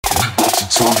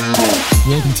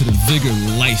Welcome to the Vigor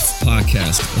Life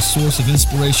Podcast, a source of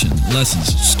inspiration,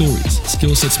 lessons, stories,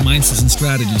 skill sets, mindsets, and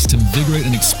strategies to invigorate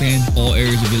and expand all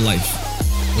areas of your life.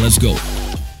 Let's go.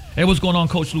 Hey, what's going on?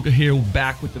 Coach Luca here,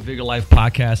 back with the Vigor Life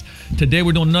Podcast. Today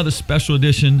we're doing another special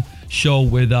edition show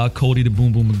with Cody the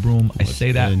Boom Boom McBroom. I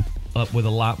say that up with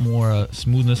a lot more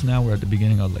smoothness now. We're at the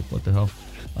beginning. I was like, what the hell?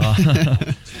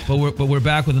 But we're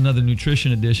back with another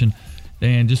nutrition edition.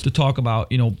 And just to talk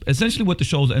about, essentially what the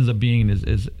show ends up being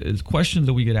is questions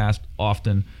that we get asked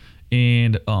often,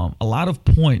 and a lot of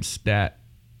points that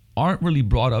aren't really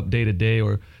brought up day to day,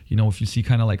 or if you see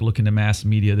kind of like look in the mass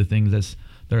media, the things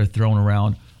that are thrown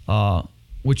around,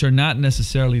 which are not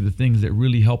necessarily the things that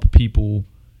really help people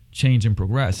change and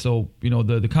progress. So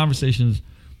the conversations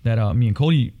that me and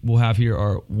Cody will have here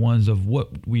are ones of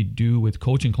what we do with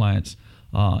coaching clients,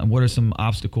 and what are some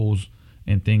obstacles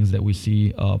and things that we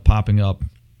see popping up,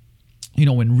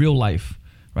 in real life,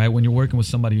 right? When you're working with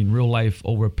somebody in real life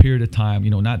over a period of time,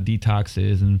 not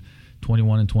detoxes and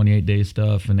 21 and 28 day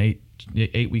stuff and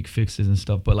eight week fixes and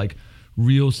stuff, but like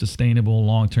real sustainable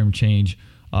long-term change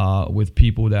with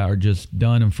people that are just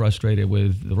done and frustrated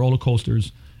with the roller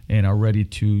coasters and are ready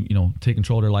to, take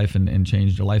control of their life and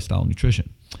change their lifestyle and nutrition.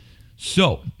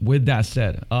 So with that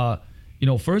said,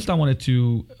 first I wanted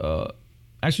to,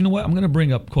 actually, you know what? I'm going to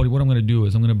bring up, Cody, what I'm going to do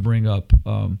is I'm going to bring up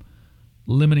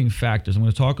limiting factors. I'm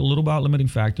going to talk a little about limiting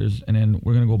factors, and then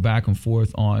we're going to go back and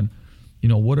forth on,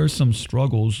 what are some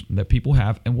struggles that people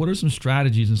have and what are some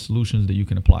strategies and solutions that you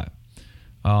can apply.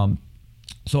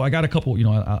 So I got a couple,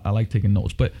 I like taking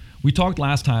notes, but we talked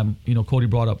last time, Cody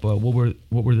brought up what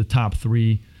were the top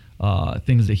three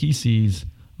things that he sees.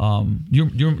 You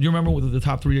remember what the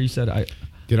top three that you said?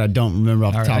 Dude, I don't remember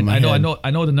off the top of my head. I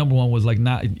know the number one was like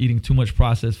not eating too much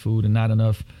processed food and not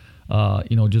enough, I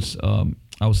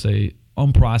would say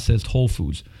unprocessed whole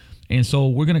foods. And so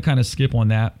we're going to kind of skip on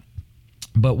that.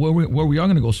 But where we are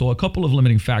going to go, so a couple of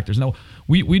limiting factors. Now,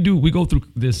 we go through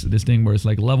this thing where it's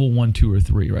like level 1, 2, or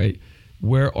 3, right?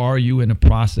 Where are you in the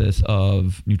process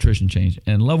of nutrition change?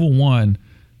 And level 1,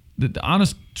 the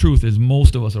honest truth is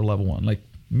most of us are level 1. Like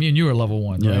me and you are level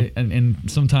 1, right? And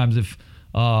sometimes if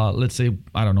let's say,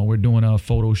 I don't know, we're doing a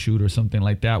photo shoot or something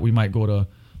like that, we might go to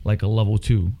like a level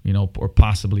 2, or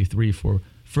possibly 3 for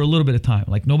a little bit of time.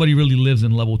 Like nobody really lives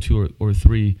in level 2 or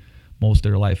 3 most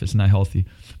of their life. It's not healthy.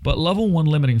 But level 1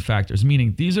 limiting factors,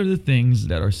 meaning these are the things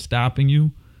that are stopping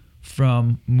you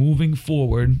from moving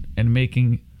forward and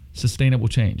making sustainable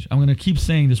change. I'm going to keep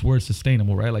saying this word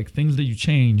sustainable, right? Like things that you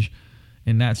change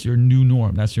and that's your new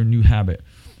norm. That's your new habit.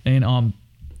 And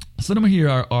some of them here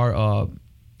are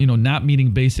not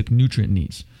meeting basic nutrient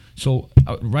needs. So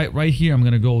right here, I'm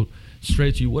going to go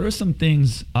straight to you. What are some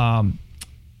things, that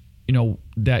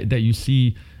you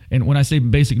see? And when I say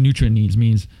basic nutrient needs,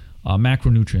 means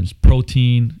macronutrients,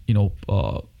 protein,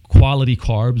 quality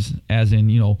carbs, as in,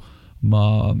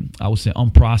 I would say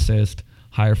unprocessed,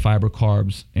 higher fiber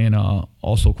carbs, and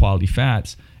also quality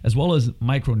fats, as well as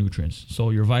micronutrients. So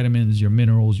your vitamins, your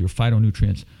minerals, your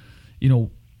phytonutrients.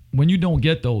 When you don't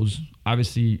get those,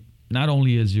 obviously, not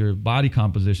only is your body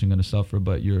composition going to suffer,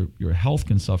 but your health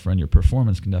can suffer and your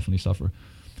performance can definitely suffer.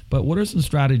 But what are some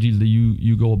strategies that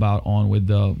you go about on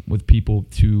with people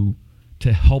to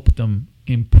help them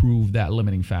improve that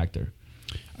limiting factor?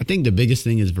 I think the biggest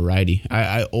thing is variety.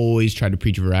 I always try to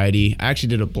preach variety. I actually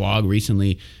did a blog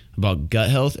recently about gut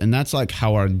health, and that's like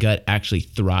how our gut actually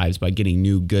thrives by getting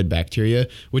new good bacteria,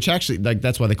 which actually, like,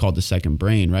 that's why they call it the second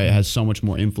brain, right? It has so much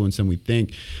more influence than we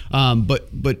think. But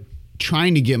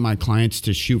trying to get my clients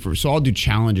to shoot for, so I'll do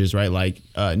challenges, right? Like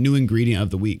new ingredient of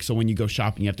the week. So when you go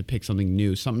shopping, you have to pick something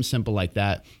new, something simple like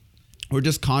that. We're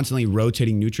just constantly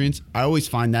rotating nutrients. I always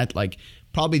find that like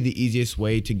probably the easiest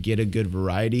way to get a good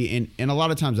variety. And a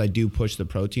lot of times I do push the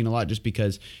protein a lot just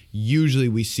because usually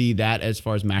we see that as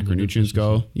far as macronutrients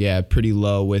go. Yeah, pretty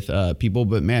low with people.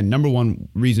 But man, number one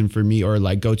reason for me, or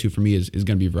like go-to for me is going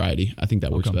to be variety. I think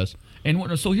that works best.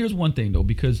 And so here's one thing though,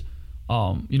 because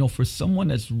for someone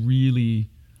that's really,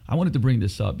 I wanted to bring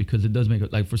this up because it does make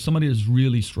it, like for somebody that's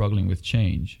really struggling with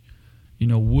change,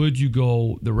 would you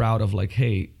go the route of like,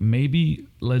 hey, maybe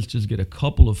let's just get a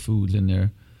couple of foods in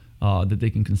there that they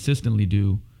can consistently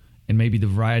do, and maybe the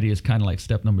variety is kind of like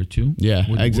step number 2? Yeah,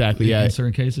 exactly. In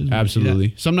certain cases?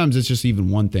 Absolutely. Sometimes it's just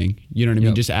even one thing. You know what I mean?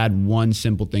 Yep. Just add one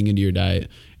simple thing into your diet.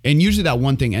 And usually that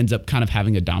one thing ends up kind of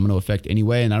having a domino effect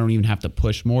anyway, and I don't even have to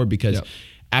push more because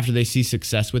after they see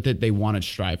success with it, they want to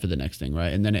strive for the next thing,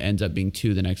 right? And then it ends up being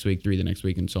 2 the next week, 3 the next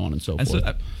week, and so on and so forth. So,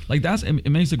 it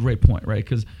makes a great point, right?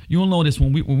 Because you'll notice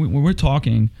when we're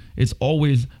talking, it's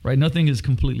always right. Nothing is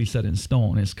completely set in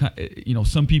stone. It's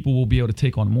some people will be able to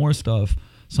take on more stuff.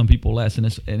 some people less. And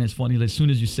it's funny, as soon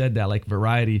as you said that, like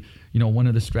variety, one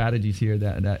of the strategies here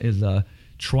that is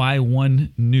try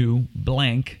one new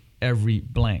blank every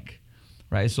blank,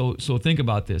 right? So think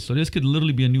about this. So this could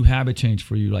literally be a new habit change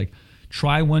for you. Like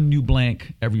try one new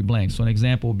blank every blank. So an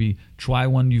example would be try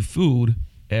one new food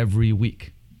every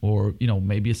week, or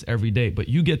maybe it's every day, but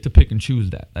you get to pick and choose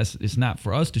that. It's not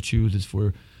for us to choose, it's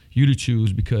for you to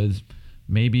choose, because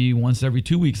maybe once every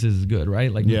 2 weeks is good,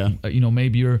 right? Like,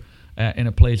 maybe you're in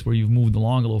a place where you've moved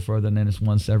along a little further, and then it's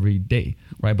once every day,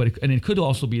 right? But it could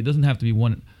also be, it doesn't have to be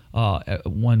one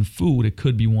food. It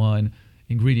could be one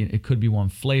ingredient. It could be one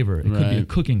flavor. It could be a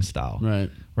cooking style,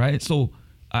 right? So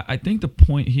I think the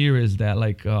point here is that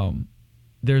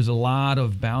there's a lot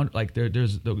of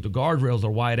there's the guardrails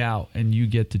are wide out, and you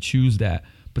get to choose that,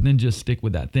 but then just stick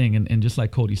with that thing. And just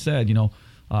like Cody said,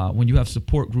 when you have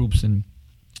support groups, and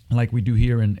like we do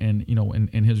here, and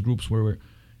in his groups where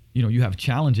you have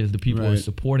challenges, the people are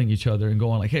supporting each other and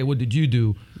going like, hey, what did you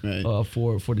do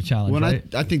for the challenge? Well,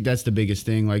 right? I think that's the biggest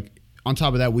thing. Like on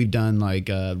top of that, we've done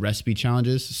recipe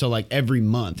challenges. So like every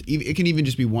month, it can even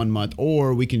just be 1 month,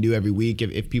 or we can do every week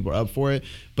if people are up for it.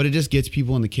 But it just gets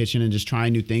people in the kitchen and just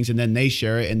trying new things, and then they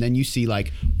share it, and then you see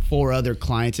like 4 other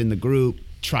clients in the group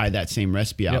try that same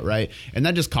recipe out, right? And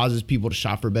that just causes people to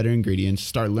shop for better ingredients,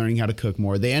 start learning how to cook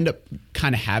more. They end up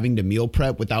kind of having to meal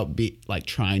prep without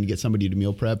trying to get somebody to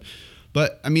meal prep.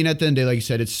 But I mean, at the end of the day, like you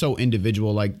said, it's so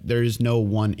individual. Like there is no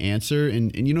one answer.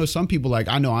 And some people, like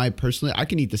I personally, I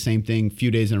can eat the same thing a few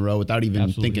days in a row without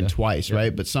even thinking twice,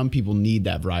 right? But some people need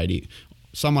that variety.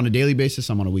 Some on a daily basis,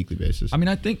 some on a weekly basis. I mean,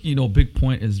 I think, big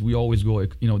point is we always go,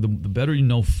 the better you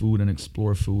know food and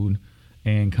explore food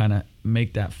and kind of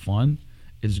make that fun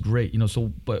is great.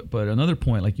 So, but another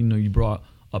point, like, you brought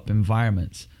up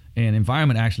environments. And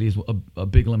environment actually is a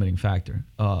big limiting factor.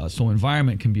 So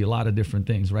environment can be a lot of different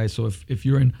things, right? So if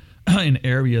you're in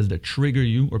areas that trigger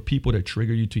you, or people that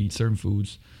trigger you to eat certain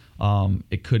foods,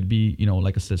 it could be,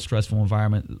 like I said, stressful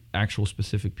environment, actual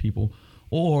specific people,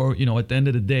 or, at the end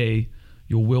of the day,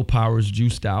 your willpower is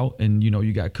juiced out, and,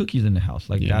 you got cookies in the house.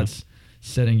 Like that's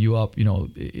setting you up,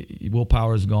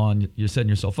 willpower is gone, you're setting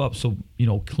yourself up. So,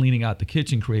 cleaning out the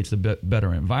kitchen creates a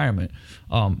better environment.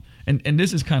 And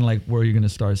this is kind of like where you're going to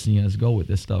start seeing us go with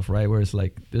this stuff, right? Where it's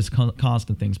like there's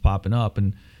constant things popping up.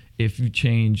 And if you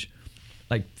change,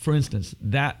 like, for instance,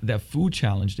 that food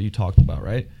challenge that you talked about,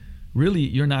 right? Really,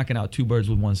 you're knocking out 2 birds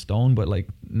with 1 stone, but like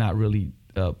not really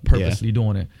purposely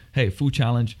doing it. Hey, food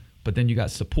challenge, but then you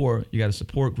got support, you got a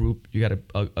support group, you got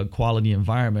a quality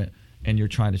environment, and you're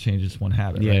trying to change this one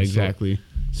habit. Yeah, right? exactly.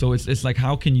 So it's like,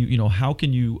 how can you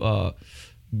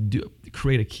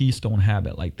create a keystone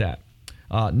habit like that?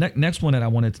 Next one that I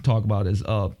wanted to talk about is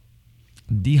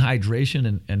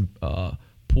dehydration and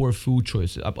poor food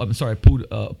choices. I'm sorry,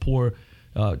 poor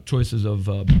choices of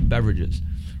beverages,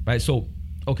 right? So,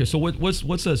 okay, so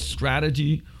what's a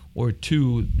strategy or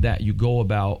 2 that you go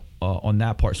about on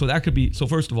that part? So that could be, so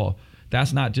first of all,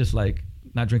 that's not just like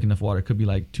not drinking enough water. It could be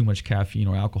like too much caffeine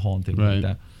or alcohol and things like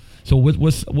that. So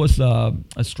what's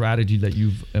a strategy that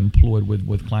you've employed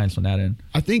with clients on that end?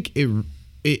 I think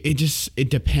it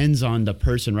depends on the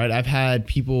person, right? I've had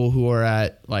people who are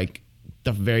at like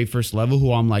the very first level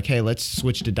who I'm like, hey, let's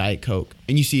switch to Diet Coke,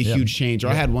 and you see a huge change. Or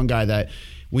I had one guy that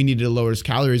we needed to lower his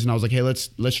calories, and I was like, hey,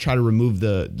 let's try to remove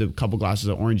the couple glasses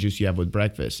of orange juice you have with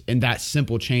breakfast. And that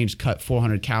simple change cut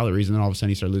 400 calories, and then all of a sudden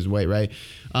he started losing weight, right?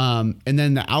 And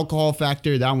then the alcohol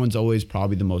factor, that one's always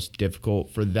probably the most difficult.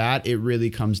 For that, it really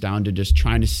comes down to just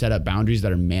trying to set up boundaries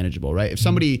that are manageable, right? If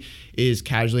somebody is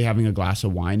casually having a glass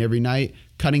of wine every night,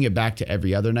 cutting it back to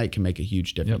every other night can make a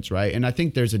huge difference, right? And I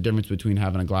think there's a difference between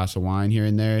having a glass of wine here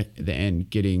and there and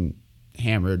getting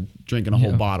hammered, drinking a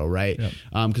whole bottle, right?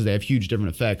 Because they have huge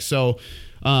different effects. So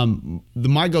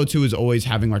my go-to is always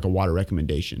having like a water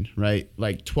recommendation, right?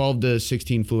 Like 12 to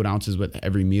 16 fluid ounces with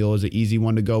every meal is an easy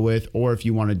one to go with. Or if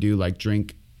you want to do like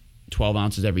drink 12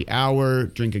 ounces every hour,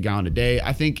 drink a gallon a day.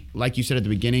 I think, like you said at the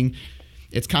beginning,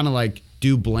 it's kind of like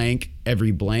do blank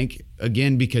every blank,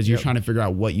 again, because you're trying to figure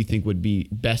out what you think would be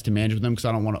best to manage with them, because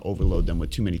I don't want to overload them with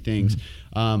too many things.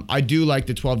 I do like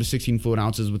the 12 to 16 fluid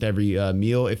ounces with every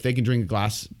meal. If they can drink a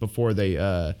glass before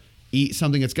they eat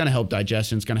something, it's going to help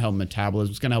digestion, it's going to help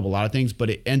metabolism, it's going to help a lot of things, but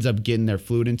it ends up getting their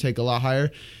fluid intake a lot higher.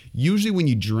 Usually when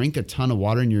you drink a ton of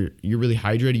water and you're really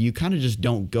hydrated, you kind of just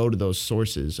don't go to those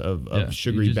sources of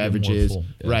sugary beverages.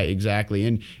 Right, exactly.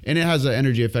 And it has an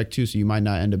energy effect too, so you might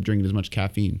not end up drinking as much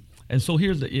caffeine. And so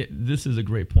this is a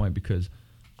great point, because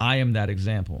I am that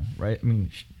example, right? I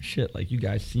mean, shit, like you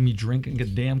guys see me drinking a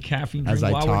damn caffeine drink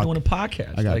while we're doing a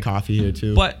podcast. I got coffee here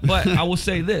too. But I will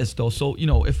say this though. So,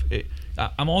 if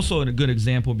I'm also a good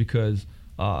example, because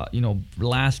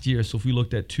last year, so if we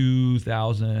looked at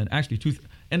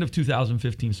end of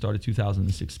 2015, started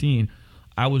 2016,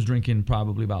 I was drinking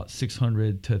probably about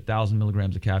 600 to 1,000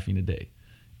 milligrams of caffeine a day,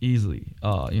 easily.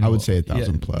 I would say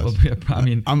 1,000 plus. I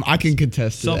mean, I can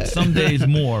contest to that. Some days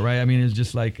more, right? I mean, it's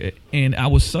just like, and I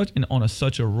was on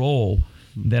such a roll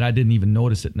that I didn't even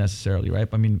notice it necessarily, right?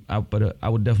 I mean, I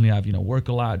would definitely have, work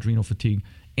a lot, adrenal fatigue,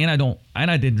 and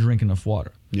I didn't drink enough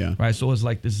water. Yeah. Right. So it's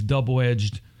like this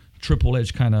double-edged,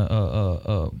 triple-edged kind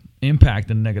of impact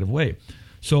in a negative way.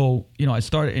 So, I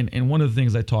started, and one of the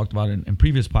things I talked about in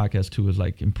previous podcasts too is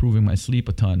like improving my sleep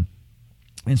a ton.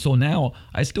 And so now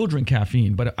I still drink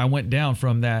caffeine, but I went down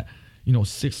from that,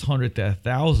 600 to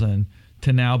 1,000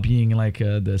 to now being like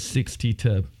the 60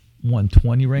 to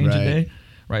 120 range a day.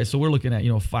 Right. So we're looking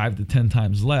at, 5 to 10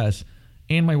 times less,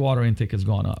 and my water intake has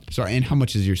gone up. Sorry. And how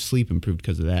much has your sleep improved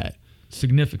because of that?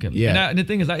 Significantly. Yeah. And the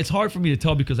thing is, it's hard for me to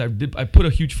tell because I put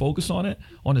a huge focus on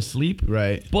the sleep.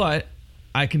 Right. But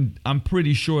I'm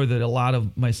pretty sure that a lot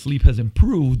of my sleep has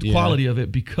improved, the quality of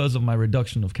it, because of my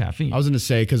reduction of caffeine. I was going to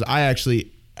say, because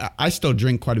I still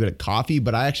drink quite a bit of coffee,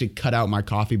 but I actually cut out my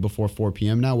coffee before 4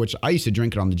 p.m. now, which I used to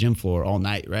drink it on the gym floor all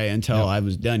night, right? Until I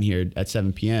was done here at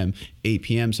 7 p.m., 8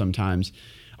 p.m. sometimes.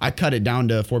 I cut it down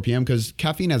to 4 p.m. because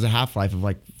caffeine has a half-life of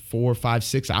like 4, 5,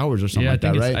 6 hours or something like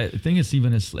that, right? I think it's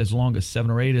even as long as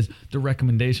 7 or 8 is the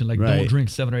recommendation. Like, don't drink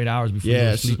 7 or 8 hours before you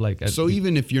go to sleep. So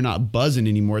even if you're not buzzing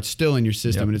anymore, it's still in your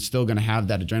system, and it's still going to have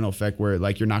that adrenal effect where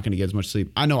like you're not going to get as much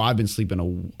sleep. I know I've been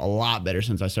sleeping a lot better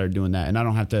since I started doing that, and I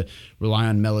don't have to rely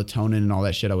on melatonin and all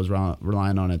that shit I was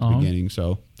relying on at the beginning.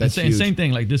 So that's huge. Same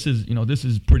thing. Like this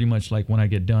is pretty much like when I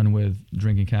get done with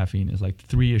drinking caffeine. It's like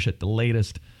 3-ish at the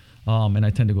latest, and I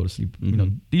tend to go to sleep,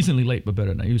 decently late, but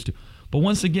better than I used to. But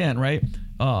once again, right,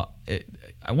 I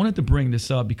wanted to bring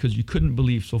this up because you couldn't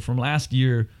believe. So from last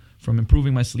year, from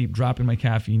improving my sleep, dropping my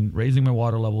caffeine, raising my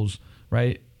water levels,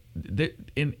 right,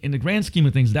 in the grand scheme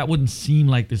of things, that wouldn't seem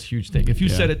like this huge thing. If you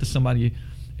said it to somebody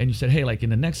and you said, hey, like in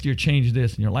the next year, change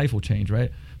this and your life will change,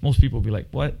 right? Most people would be like,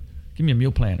 what? Give me a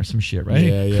meal plan or some shit, right?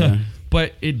 Yeah.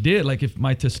 But it did. Like if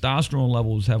my testosterone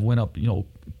levels have went up,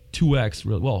 2x,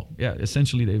 really, well, yeah,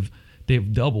 essentially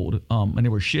they've doubled, and they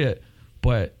were shit,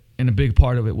 but and a big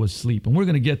part of it was sleep. And we're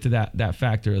going to get to that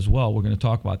factor as well. We're going to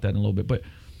talk about that in a little bit. But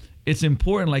it's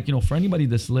important, like, for anybody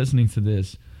that's listening to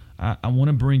this, I want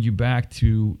to bring you back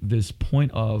to this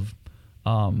point of,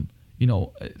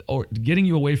 or getting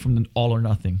you away from the all or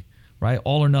nothing, right?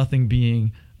 All or nothing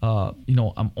being,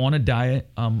 I'm on a diet.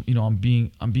 I'm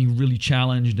being really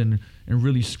challenged and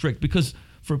really strict, because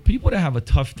for people to have a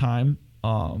tough time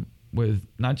with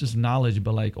not just knowledge,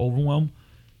 but like overwhelm,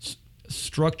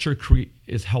 structure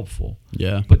is helpful.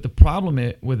 Yeah. But the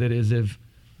problem with it is if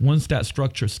once that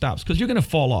structure stops, because you're going to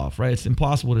fall off, right? It's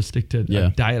impossible to stick to a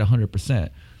diet 100%.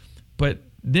 But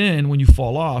then when you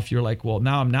fall off, you're like, well,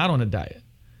 now I'm not on a diet.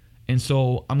 And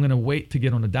so I'm going to wait to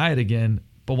get on a diet again.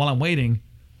 But while I'm waiting,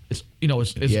 it's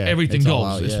everything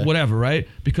goes. It's whatever, right?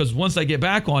 Because once I get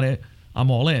back on it, I'm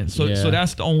all in. So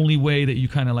that's the only way that you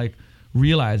kind of like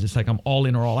realize it's like I'm all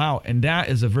in or all out. And that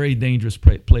is a very dangerous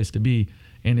place to be.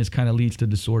 And it kind of leads to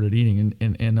disordered eating.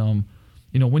 And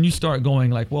when you start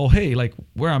going like, well, hey, like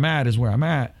where I'm at is where I'm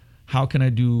at. How can I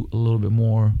do a little bit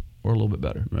more or a little bit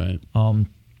better? Right.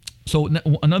 So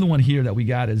another one here that we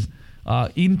got is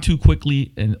eating too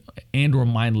quickly and or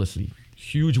mindlessly.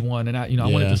 Huge one. And I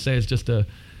wanted to say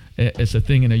it's a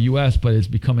thing in the U.S., but it's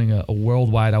becoming a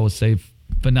worldwide, I would say,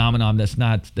 phenomenon that's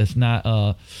not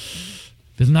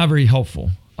very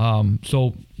helpful.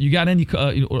 So you got any,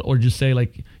 or just say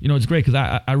like, it's great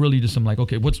because I really just am like,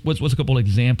 okay, what's a couple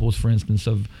examples, for instance,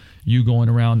 of you going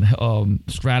around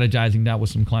strategizing that with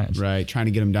some clients? Right, trying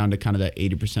to get them down to kind of that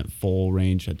 80% full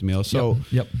range at the meal. So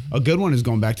a good one is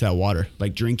going back to that water,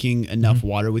 like drinking enough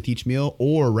water with each meal,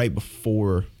 or right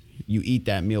before you eat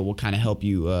that meal will kind of help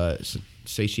you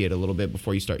satiate a little bit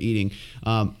before you start eating.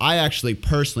 I actually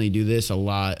personally do this a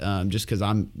lot, just because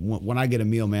when I get a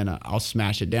meal, man, I'll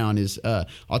smash it down.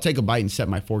 I'll take a bite and set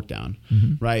my fork down,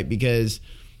 right? Because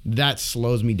that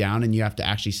slows me down, and you have to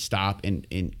actually stop and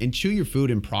chew your food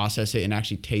and process it and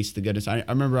actually taste the goodness. I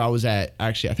remember I was at,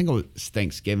 I think it was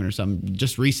Thanksgiving or something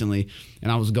just recently,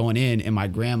 and I was going in, and my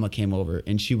grandma came over,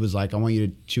 and she was like, I want you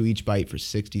to chew each bite for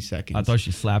 60 seconds. I thought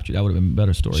she slapped you. That would have been a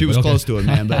better story. She was close to it,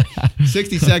 man, but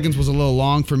 60 seconds was a little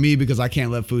long for me because I can't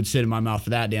let food sit in my mouth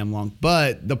for that damn long.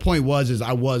 But the point is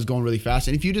I was going really fast,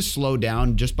 and if you just slow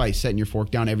down just by setting your fork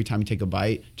down every time you take a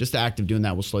bite, just the act of doing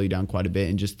that will slow you down quite a bit,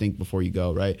 and just think before you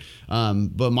go, right?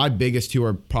 But my biggest two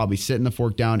are probably setting the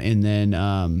fork down, and then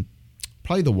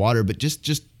probably the water, but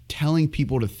just telling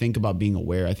people to think about being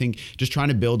aware. I think just trying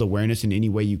to build awareness in any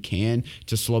way you can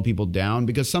to slow people down,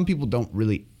 because some people don't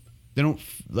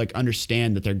like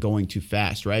understand that they're going too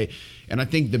fast, right? And I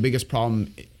think the biggest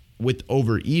problem with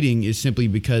overeating is simply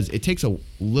because it takes a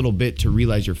little bit to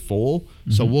realize you're full.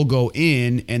 Mm-hmm. So we'll go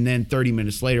in, and then 30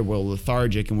 minutes later we're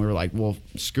lethargic, and we're like, well,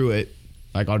 screw it.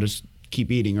 Like, I'll just keep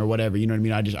eating or whatever. You know what I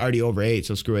mean? I just already overate,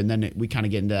 so screw it. And then we kind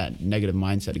of get into that negative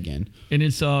mindset again. And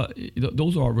it's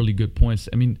those are really good points.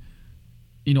 I mean,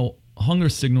 hunger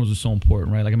signals are so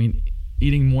important, right? Like, I mean,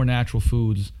 eating more natural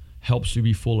foods helps you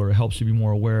be fuller. It helps you be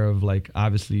more aware of, like,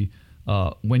 obviously,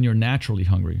 when you're naturally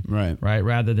hungry, right,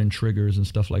 rather than triggers and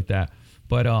stuff like that.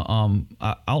 But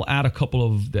I'll add a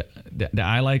couple of that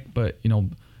I like. But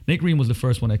Nate Green was the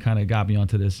first one that kind of got me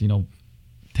onto this.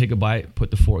 Take a bite,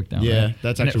 put the fork down. Yeah, right?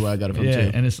 That's actually where I got it from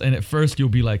too. And at first you'll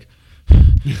be like,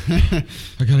 I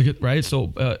gotta get right. So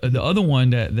the other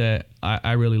one that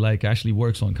I really like actually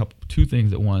works on two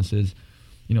things at once is,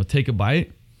 take a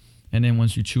bite, and then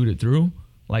once you chewed it through,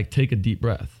 like, take a deep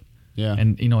breath. Yeah.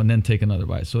 And and then take another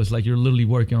bite. So it's like you're literally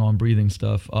working on breathing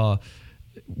stuff.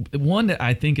 One that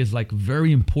I think is, like,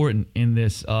 very important in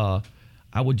this, I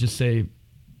would just say,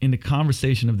 in the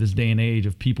conversation of this day and age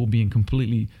of people being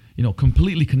completely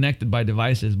connected by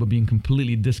devices, but being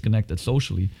completely disconnected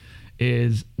socially,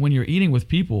 is when you're eating with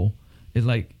people, is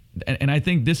like, and I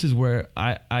think this is where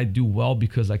I do well,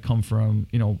 because I come from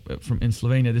in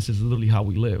Slovenia. This is literally how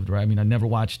we lived, right? I mean, I never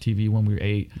watched TV when we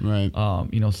ate. Right.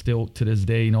 Still to this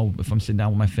day, if I'm sitting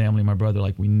down with my family, my brother,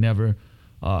 like, we never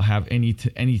have any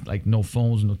like, no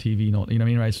phones, no TV, you know what I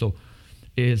mean, right? So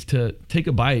is to take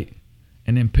a bite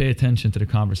and then pay attention to the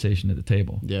conversation at the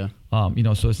table. Yeah.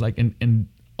 So it's like, and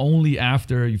only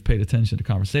after you've paid attention to the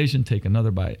conversation, take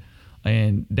another bite.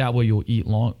 And that way you'll eat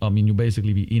long. I mean, you'll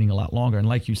basically be eating a lot longer. And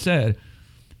like you said,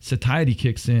 satiety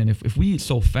kicks in. If we eat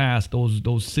so fast,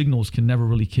 those signals can never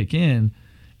really kick in.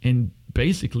 And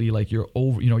basically, like, you're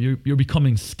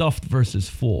becoming stuffed versus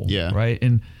full. Yeah. Right.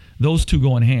 And those two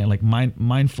go in hand, like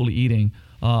mindfully eating.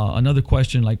 Another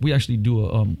question, like, we actually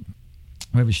do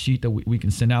we have a sheet that we can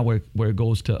send out where it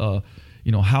goes to,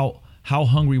 how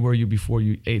hungry were you before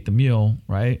you ate the meal,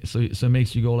 right? So it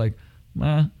makes you go like,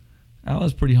 I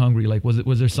was pretty hungry. Like,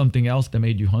 was there something else that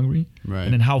made you hungry? Right.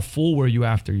 And then how full were you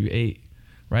after you ate,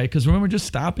 right? Because remember, just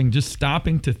stopping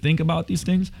to think about these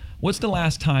things. What's the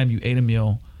last time you ate a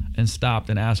meal and stopped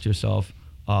and asked yourself,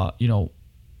 am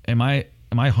I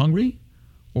hungry,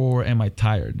 or am I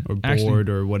tired? Or bored,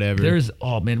 or whatever. There's,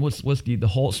 what's the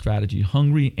HALT strategy?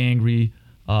 Hungry, angry,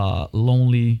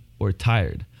 lonely, or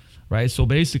tired. Right, so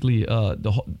basically,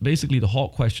 the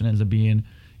HALT question ends up being,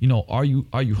 are you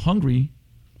hungry,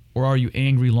 or are you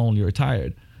angry, lonely, or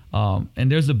tired?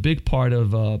 And there's a big part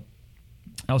of, I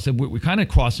would say we're kind of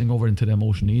crossing over into the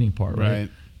emotional eating part, right?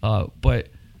 But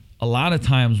a lot of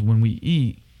times when we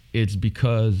eat, it's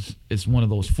because it's one of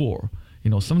those four.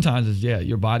 Sometimes it's,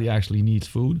 your body actually needs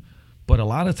food, but a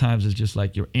lot of times it's just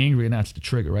like you're angry, and that's the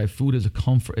trigger, right? Food is a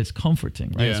comfort. It's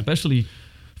comforting, right? Yeah. Especially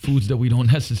foods that we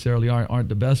don't necessarily aren't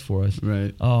the best for us.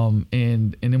 Right.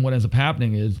 And then what ends up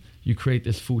happening is you create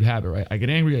this food habit, right? I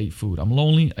get angry, I eat food. I'm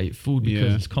lonely, I eat food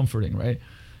because it's comforting, right?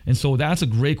 And so that's a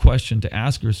great question to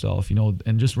ask yourself,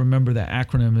 and just remember that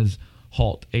acronym is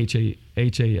HALT,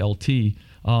 HALT.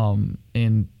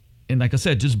 And like I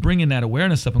said, just bringing that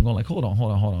awareness up and going like, hold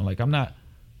on. Like, I'm not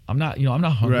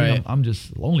hungry. Right. I'm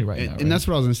just lonely right now. And that's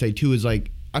what I was going to say too, is like,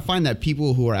 I find that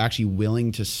people who are actually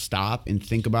willing to stop and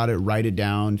think about it, write it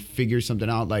down, figure something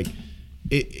out, like,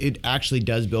 it actually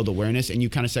does build awareness. And you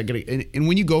kind of and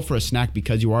when you go for a snack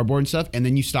because you are bored and stuff, and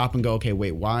then you stop and go, okay,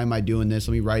 wait, why am I doing this?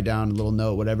 Let me write down a little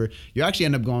note, whatever. You actually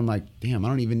end up going like, damn, I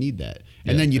don't even need that.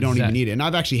 And then you don't even need it. And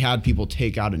I've actually had people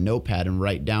take out a notepad and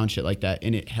write down shit like that,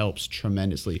 and it helps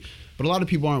tremendously. But a lot of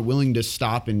people aren't willing to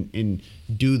stop and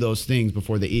do those things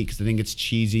before they eat because they think it's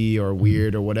cheesy or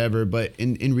weird or whatever. But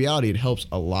in reality, it helps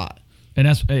a lot. And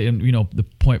the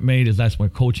point made is that's where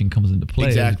coaching comes into play.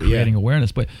 Exactly, creating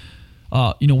awareness. But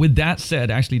with that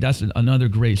said, actually, that's another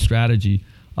great strategy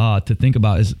to think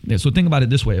about. So think about it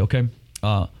this way, okay?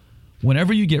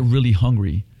 Whenever you get really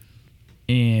hungry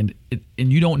and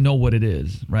you don't know what it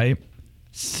is, right?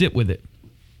 Sit with it.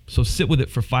 So sit with it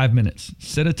for 5 minutes.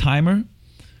 Set a timer.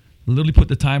 Literally put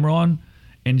the timer on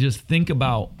and just think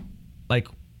about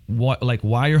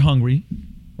why you're hungry,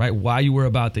 right? Why you were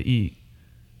about to eat,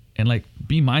 and like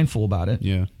be mindful about it.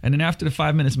 Yeah. And then after the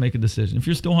 5 minutes, make a decision. If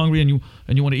you're still hungry and you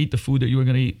want to eat the food that you were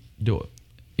going to eat, do it.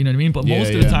 You know what I mean? But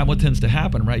most of the time, what tends to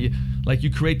happen, right?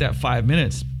 You create that 5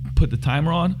 minutes, put the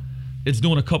timer on. It's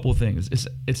doing a couple of things.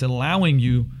 It's allowing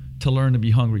you to learn to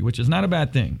be hungry, which is not a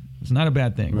bad thing. It's not a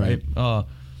bad thing, right?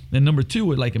 Then number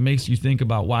two, it makes you think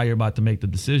about why you're about to make the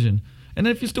decision. And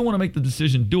if you still want to make the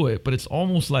decision, do it. But it's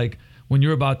almost like when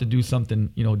you're about to do something,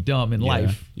 dumb in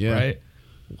life, right?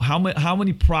 How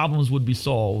many problems would be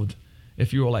solved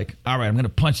if you were like, all right, I'm going to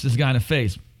punch this guy in the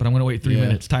face, but I'm going to wait 3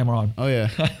 minutes, timer on. Oh, yeah.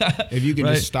 If you can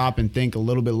just stop and think a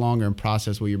little bit longer and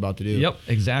process what you're about to do. Yep,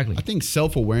 exactly. I think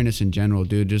self-awareness in general,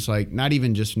 dude, just like not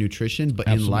even just nutrition, but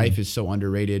in life is so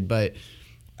underrated. But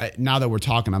now that we're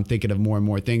talking, I'm thinking of more and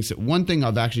more things. One thing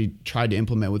I've actually tried to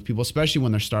implement with people, especially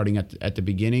when they're starting at the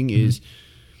beginning, is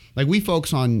like we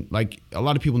focus on, like a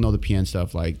lot of people know the PN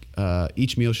stuff, like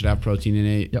each meal should have protein in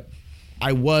it. Yep.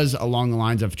 I was along the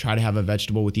lines of try to have a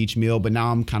vegetable with each meal, but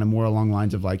now I'm kind of more along the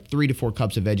lines of like 3 to 4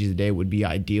 cups of veggies a day would be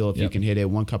ideal if you can hit it.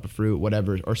 1 cup of fruit,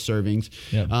 whatever, or servings.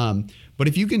 Yep. But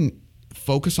if you can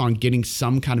focus on getting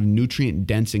some kind of nutrient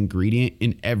dense ingredient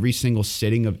in every single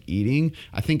sitting of eating,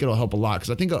 I think it'll help a lot.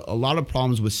 Because I think a lot of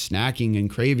problems with snacking and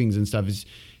cravings and stuff is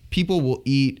people will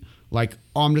eat like,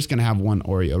 oh, I'm just going to have one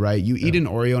Oreo, right? You eat an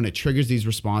Oreo and it triggers these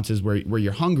responses where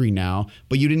you're hungry now,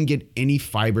 but you didn't get any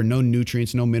fiber, no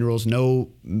nutrients, no minerals, no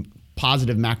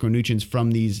positive macronutrients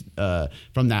from these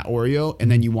from that Oreo,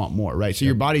 and then you want more, right? So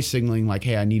your body's signaling like,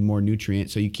 hey, I need more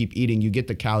nutrients. So you keep eating, you get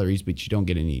the calories, but you don't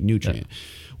get any nutrient.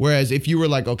 Whereas if you were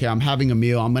like, okay, I'm having a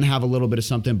meal, I'm going to have a little bit of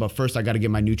something, but first I got to get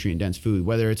my nutrient dense food,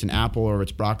 whether it's an apple or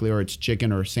it's broccoli or it's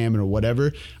chicken or salmon or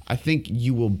whatever, I think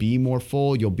you will be more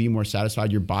full, you'll be more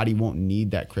satisfied, your body won't need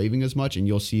that craving as much, and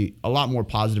you'll see a lot more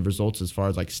positive results as far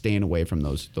as like staying away from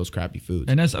those crappy foods.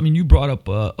 And that's, I mean, you brought up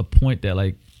a point that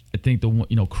like, I think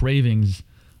cravings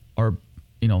are,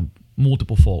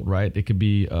 multiple fold, right? It could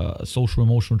be social,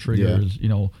 emotional triggers,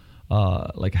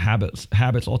 like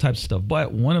habits, all types of stuff.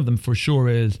 But one of them for sure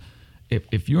is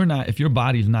if your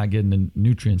body's not getting the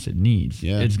nutrients it needs,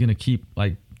 it's going to keep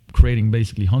like creating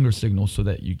basically hunger signals so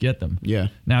that you get them. Yeah.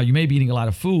 Now you may be eating a lot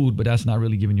of food, but that's not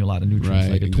really giving you a lot of nutrients.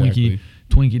 Right, like a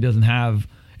Twinkie doesn't have,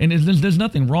 and there's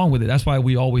nothing wrong with it. That's why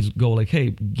we always go like,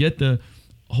 hey, get the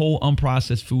whole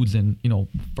unprocessed foods and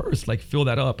first like fill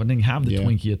that up and then have the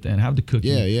Twinkie at the end, have the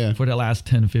cookie for the last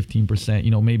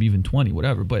 10-15%, maybe even 20,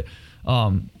 whatever. But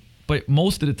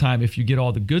most of the time, if you get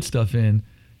all the good stuff in,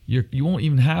 you won't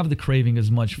even have the craving as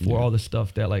much for all the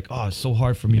stuff that like, oh, it's so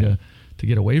hard for me to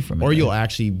get away from it. Or you'll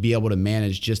actually be able to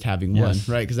manage just having one,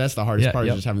 right? Because that's the hardest part,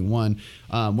 is just having one.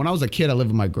 When I was a kid, I lived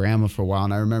with my grandma for a while,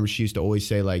 and I remember she used to always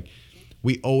say like,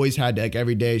 we always had to, like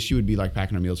every day she would be like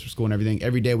packing our meals for school and everything.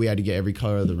 Every day we had to get every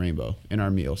color of the rainbow in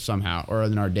our meal somehow, or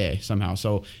in our day somehow.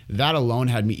 So that alone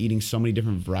had me eating so many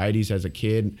different varieties as a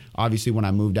kid. Obviously when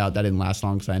I moved out, that didn't last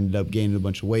long because I ended up gaining a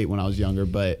bunch of weight when I was younger.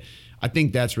 But I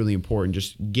think that's really important.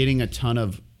 Just getting a ton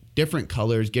of different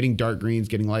colors, getting dark greens,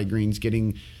 getting light greens,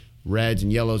 getting reds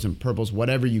and yellows and purples,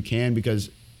 whatever you can,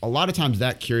 because a lot of times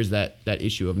that cures that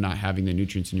issue of not having the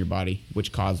nutrients in your body,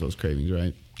 which cause those cravings,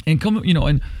 right? And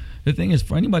and the thing is,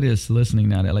 for anybody that's listening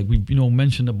now, that like we've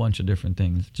mentioned a bunch of different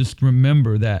things, just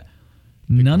remember that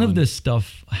none of this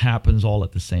stuff happens all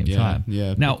at the same time.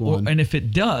 Yeah. Now, and if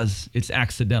it does, it's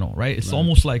accidental, right? It's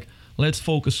almost like let's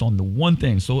focus on the one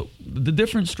thing. So the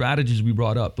different strategies we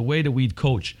brought up, the way that we'd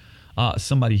coach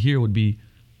somebody here would be,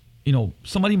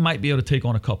 somebody might be able to take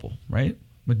on a couple, right?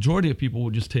 Majority of people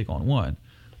would just take on one.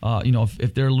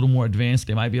 If they're a little more advanced,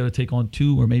 they might be able to take on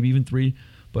 2 or maybe even 3.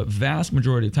 But vast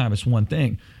majority of the time, it's one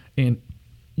thing. And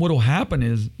what will happen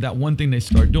is that one thing they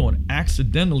start doing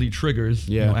accidentally triggers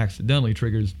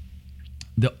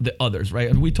the others, right?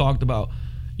 And we talked about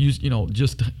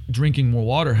just drinking more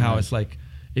water, how it's like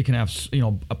it can have,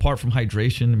 apart from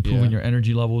hydration, improving your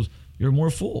energy levels, you're more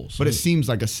full. So but it seems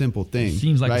like a simple thing. It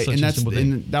seems like such a simple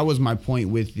thing. And that was my point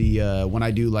with the when I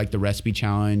do like the recipe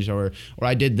challenge or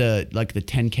I did the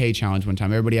 10K challenge one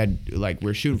time. Everybody had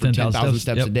we're shooting for 10,000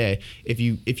 steps a day. If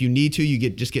you need to, you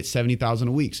just get 70,000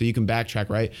 a week, so you can backtrack,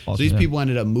 right? Awesome, so these people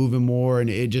ended up moving more, and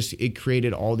it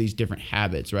created all these different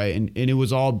habits, right? And it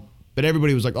was all. But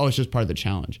everybody was like, oh, it's just part of the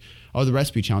challenge. Oh, the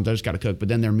recipe challenge, I just got to cook. But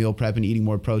then they're meal prepping, eating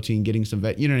more protein, getting some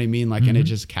you know what I mean? Like, and it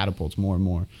just catapults more and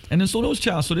more. And then so those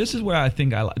challenges. So this is where I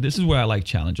think this is where I like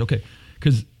challenge. Okay,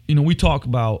 because we talk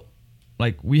about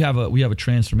like we have a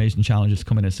transformation challenge that's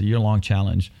coming. It's a year-long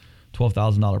challenge,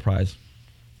 $12,000 prize.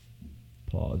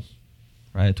 Pause.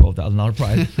 Right, $12,000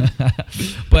 prize.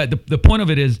 But the point of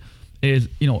it is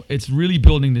it's really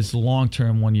building this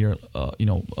long-term 1 year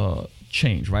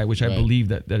change, right? Which I believe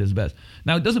that is best.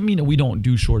 Now, it doesn't mean that we don't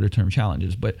do shorter term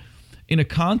challenges, but in a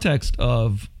context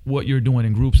of what you're doing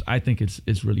in groups, I think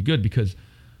it's really good because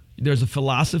there's a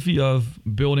philosophy of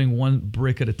building one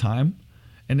brick at a time,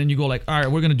 and then you go like, all right,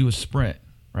 we're going to do a sprint,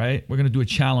 right? We're going to do a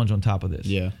challenge on top of this.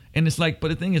 Yeah. And it's like, but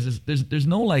the thing is there's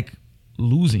no like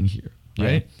losing here,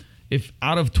 right? if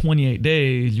out of 28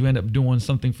 days you end up doing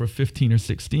something for 15 or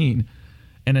 16,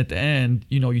 and at the end,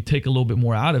 you know, you take a little bit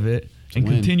more out of it and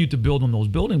continue to build on those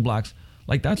building blocks,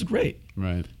 like that's great.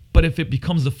 Right. But if it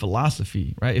becomes a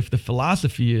philosophy, right? If the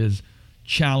philosophy is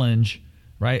challenge,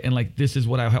 right, and like this is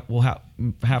what I will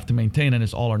have to maintain, and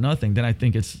it's all or nothing, then I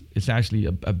think it's actually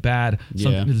a bad,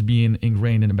 something that's being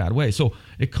ingrained in a bad way. So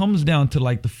it comes down to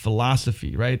like the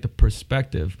philosophy, right, the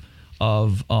perspective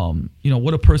of you know,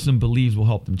 what a person believes will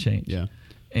help them change. Yeah.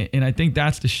 And I think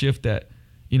that's the shift that,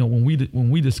 you know, when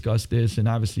we discuss this, and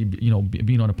obviously, you know,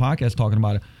 being on a podcast talking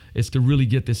about it, is to really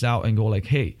get this out and go like,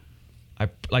 hey,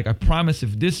 I promise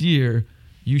if this year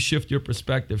you shift your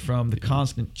perspective from the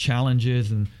constant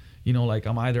challenges and, you know, like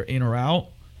I'm either in or out,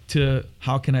 to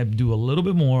how can I do a little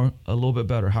bit more, a little bit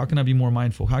better? How can I be more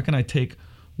mindful? How can I take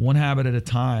one habit at a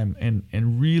time and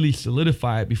really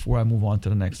solidify it before I move on to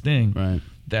the next thing? Right.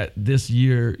 That this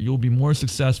year you'll be more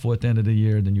successful at the end of the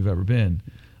year than you've ever been.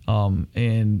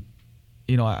 And,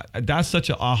 you know, that's such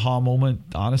an aha moment,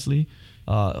 honestly.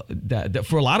 That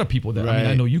for a lot of people that, I mean,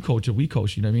 I know you coach, or we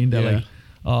coach, you know what I mean?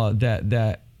 That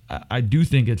that I do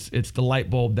think it's the light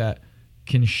bulb that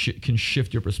can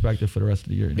shift your perspective for the rest of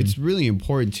the year. It's really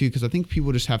important too, because I think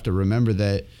people just have to remember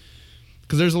that,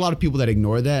 because there's a lot of people that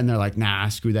ignore that and they're like, nah,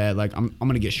 screw that. Like I'm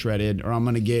gonna get shredded, or I'm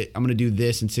gonna do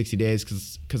this in 60 days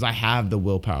because I have the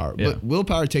willpower. Yeah. But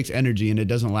willpower takes energy and it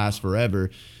doesn't last forever.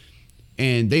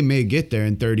 And they may get there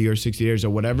in 30 or 60 days or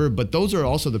whatever, but those are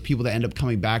also the people that end up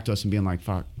coming back to us and being like,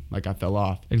 fuck, like I fell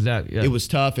off. Exactly. Yeah. It was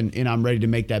tough, and I'm ready to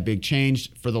make that big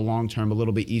change for the long term, a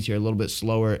little bit easier, a little bit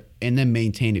slower, and then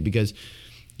maintain it. Because,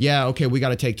 yeah, okay, we got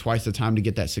to take twice the time to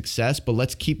get that success, but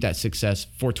let's keep that success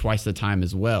for twice the time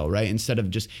as well, right? Instead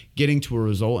of just getting to a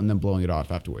result and then blowing it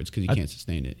off afterwards because you can't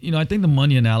sustain it. You know, I think the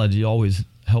money analogy always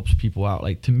helps people out.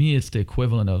 Like, to me, it's the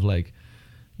equivalent of, like,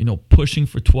 you know, pushing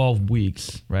for 12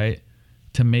 weeks, right,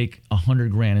 to make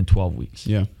 $100,000 in 12 weeks.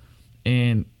 Yeah.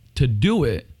 And to do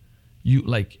it, you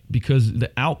like, because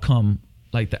the outcome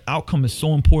is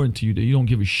so important to you that you don't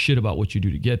give a shit about what you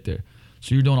do to get there.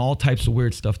 So you're doing all types of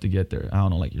weird stuff to get there. I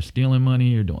don't know, like you're stealing money,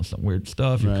 you're doing some weird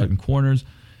stuff, you're cutting corners,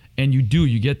 and you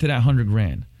get to that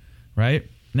 $100,000, right?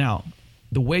 Now,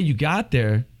 the way you got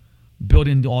there, build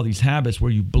into all these habits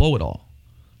where you blow it all,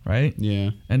 right?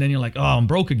 Yeah. And then you're like, oh, I'm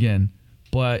broke again.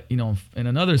 But, you know, in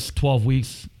another 12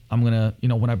 weeks, I'm going to, you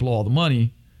know, when I blow all the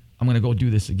money, I'm going to go do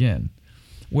this again.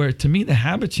 Where to me, the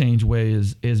habit change way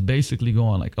is basically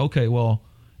going like, okay, well,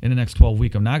 in the next 12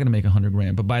 weeks, I'm not going to make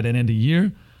 $100,000. But by the end of the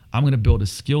year, I'm going to build a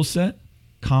skill set,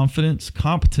 confidence,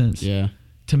 competence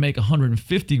to make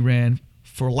 $150,000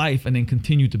 for life, and then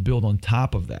continue to build on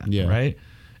top of that. Yeah. Right.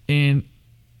 And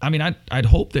I mean, I'd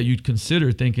hope that you'd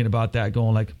consider thinking about that,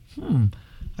 going like,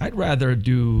 I'd rather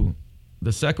do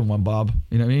the second one, Bob.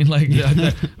 You know what I mean? Like,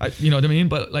 you know what I mean?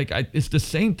 But like, it's the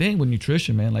same thing with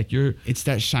nutrition, man. Like it's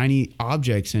that shiny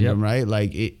object syndrome, right?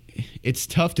 Like it's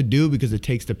tough to do because it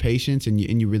takes the patience and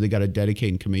you really got to dedicate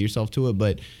and commit yourself to it.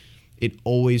 But it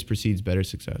always precedes better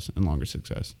success and longer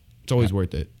success. It's always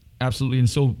worth it. Absolutely. And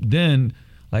so then,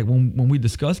 like when we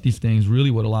discuss these things,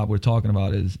 really what a lot we're talking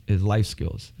about is life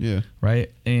skills. Yeah.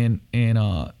 Right. And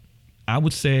I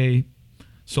would say,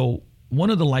 so one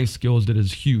of the life skills that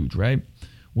is huge, right,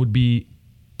 would be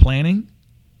planning,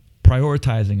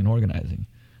 prioritizing, and organizing,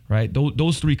 right?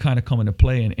 Those three kind of come into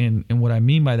play. And what I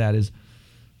mean by that is,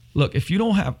 look, if you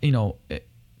don't have, you know,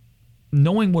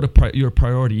 knowing what your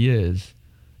priority is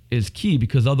key,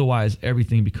 because otherwise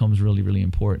everything becomes really, really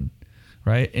important,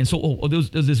 right? And so there's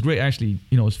this great, actually,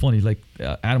 you know, it's funny, like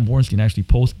Adam Bornstein actually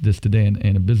posted this today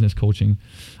in a business coaching,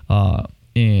 but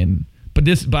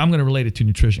I'm going to relate it to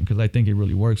nutrition because I think it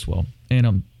really works well.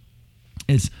 And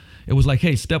it was like,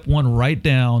 hey, step one, write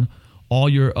down all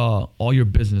your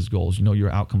business goals, you know, your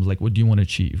outcomes, like what do you want to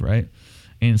achieve, right?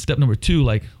 And step number two,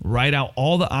 like write out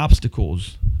all the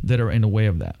obstacles that are in the way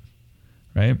of that,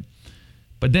 right?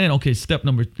 But then, okay,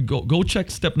 go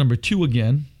check step number two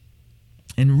again,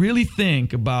 and really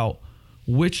think about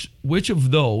which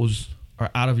of those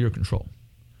are out of your control,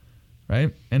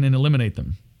 right? And then eliminate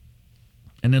them.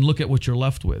 And then look at what you're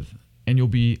left with, and you'll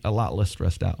be a lot less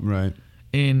stressed out. Right.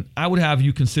 And I would have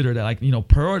you consider that, like, you know,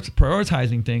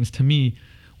 prioritizing things to me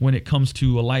when it comes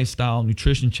to a lifestyle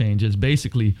nutrition change is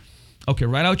basically, okay,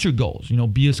 write out your goals, you know,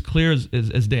 be as clear as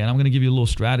day. And I'm going to give you a little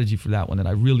strategy for that one that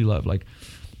I really love. Like,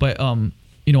 but,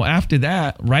 you know, after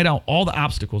that, write out all the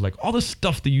obstacles, like all the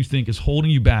stuff that you think is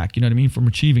holding you back, you know what I mean, from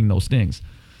achieving those things.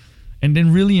 And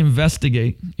then really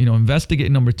investigate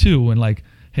number two, and like,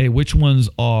 hey, which ones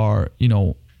are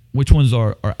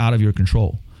out of your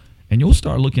control? And you'll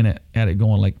start looking at it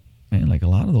going like, man, like a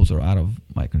lot of those are out of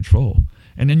my control.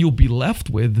 And then you'll be left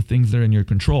with the things that are in your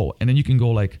control. And then you can go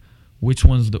like, which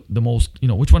one's the most,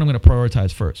 which one I'm going to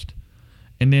prioritize first.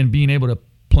 And then being able to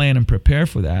plan and prepare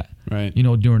for that, right,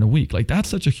 during the week. Like that's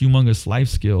such a humongous life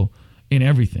skill in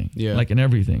everything. Yeah. Like in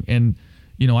everything. And,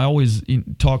 I always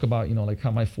talk about, like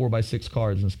how my 4x6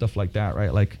 cards and stuff like that,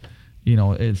 right? Like,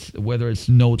 it's whether it's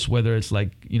notes, whether it's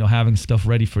like, having stuff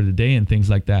ready for the day and things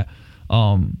like that.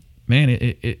 Man,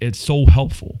 it's so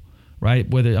helpful, right?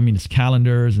 Whether, it's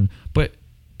calendars but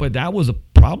that was a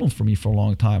problem for me for a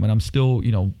long time. And I'm still,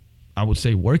 I would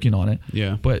say working on it.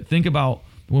 Yeah. But think about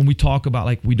when we talk about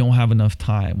like, we don't have enough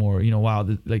time or, wow,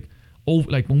 like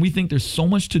when we think there's so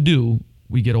much to do,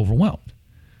 we get overwhelmed.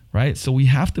 Right. So we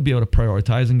have to be able to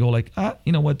prioritize and go like,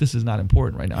 you know what, this is not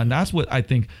important right now. And that's what I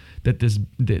think that this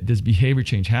behavior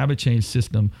change, habit change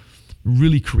system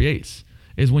really creates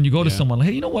is when you go to someone like,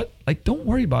 hey, you know what, like, don't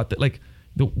worry about that. Like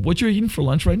what you're eating for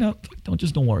lunch right now,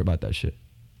 don't worry about that shit.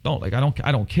 Don't like, I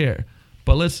don't care.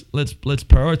 But let's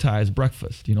prioritize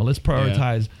breakfast. Let's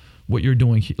prioritize what you're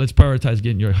doing. Let's prioritize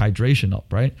getting your hydration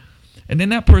up. Right. And then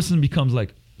that person becomes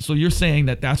like, so you're saying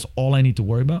that that's all I need to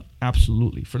worry about?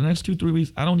 Absolutely. For the next 2-3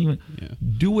 weeks, I don't even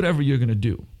do whatever you're going to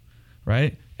do,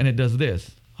 right? And it does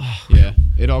this. Yeah.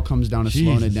 It all comes down to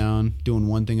slowing it down, doing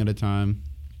one thing at a time.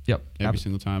 Yep. Every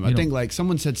single time. I think like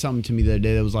someone said something to me the other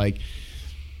day that was like,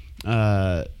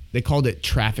 they called it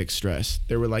traffic stress.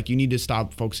 They were like, you need to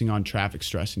stop focusing on traffic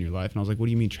stress in your life. And I was like, what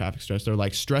do you mean traffic stress? They're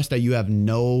like, stress that you have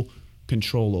no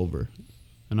control over.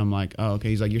 And I'm like, oh, okay.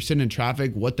 He's like, you're sitting in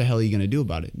traffic. What the hell are you going to do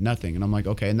about it? Nothing. And I'm like,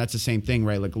 okay. And that's the same thing,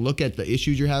 right? Like, look at the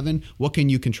issues you're having. What can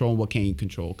you control and what can't you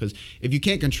control? Because if you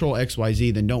can't control X, Y,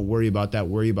 Z, then don't worry about that.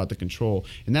 Worry about the control.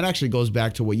 And that actually goes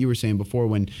back to what you were saying before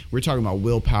when we're talking about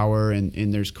willpower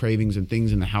and there's cravings and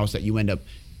things in the house that you end up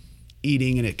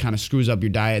eating and it kind of screws up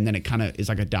your diet and then it kind of is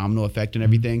like a domino effect and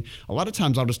everything. A lot of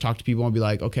times I'll just talk to people and be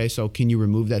like, okay, so can you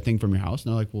remove that thing from your house?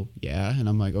 And they're like, well, yeah. And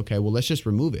I'm like, okay, well, let's just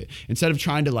remove it. Instead of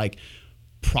trying to like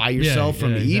pry yourself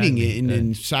from eating it and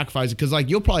then sacrifice it, because like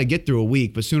you'll probably get through a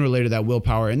week, but sooner or later that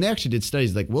willpower, and they actually did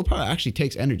studies like willpower actually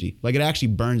takes energy, like it actually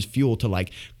burns fuel to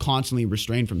like constantly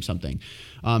restrain from something.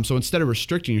 So instead of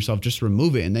restricting yourself, just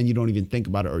remove it, and then you don't even think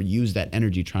about it or use that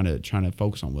energy trying to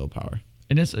focus on willpower.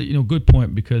 And that's a good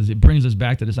point, because it brings us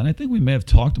back to this, and I think we may have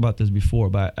talked about this before,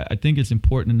 but I think it's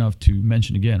important enough to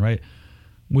mention again, right?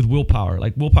 With willpower.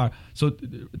 So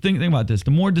think about this.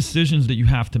 The more decisions that you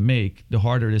have to make, the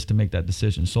harder it is to make that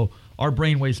decision. So our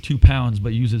brain weighs 2 pounds,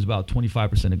 but uses about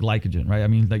 25% of glycogen, right? I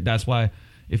mean, like that's why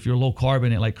if you're low carb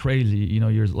in it like crazy,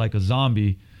 you're like a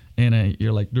zombie and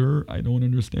you're like, I don't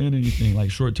understand anything.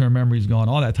 Like short-term memory's gone,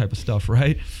 all that type of stuff,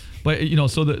 right? But,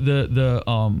 so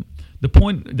the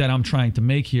point that I'm trying to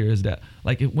make here is that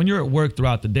like when you're at work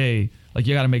throughout the day, like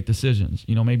you got to make decisions,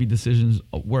 maybe decisions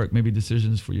at work, maybe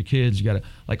decisions for your kids. You got to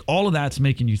like all of that's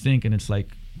making you think, and it's like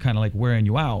kind of like wearing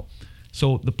you out.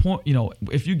 So the point,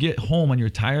 if you get home and you're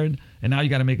tired and now you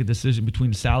got to make a decision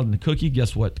between the salad and the cookie,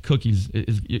 guess what? The cookies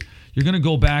you're going to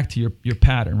go back to your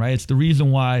pattern, right? It's the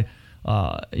reason why,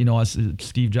 us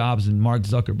Steve Jobs and Mark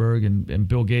Zuckerberg and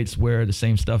Bill Gates wear the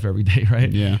same stuff every day,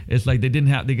 right? Yeah. It's like they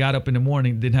got up in the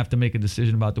morning, didn't have to make a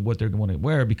decision about what they're going to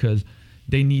wear because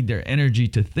they need their energy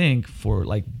to think for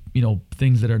like,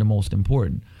 things that are the most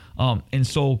important. And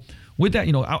so with that,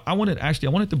 I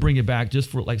wanted to bring it back just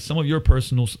for like some of your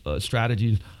personal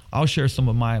strategies. I'll share some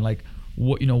of mine, like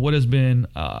what has been,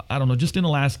 I don't know, just in the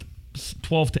last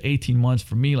 12 to 18 months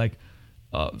for me, like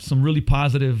some really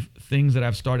positive things that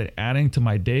I've started adding to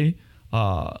my day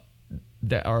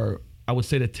that are, I would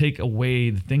say, to take away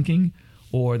the thinking,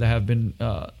 or that have been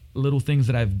little things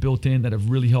that I've built in that have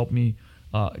really helped me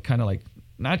kind of like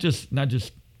not just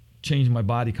change my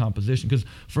body composition. Because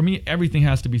for me, everything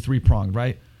has to be three-pronged,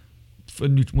 right?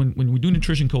 When we do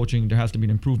nutrition coaching, there has to be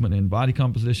an improvement in body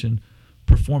composition,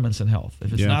 performance, and health.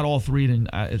 If it's not all three, then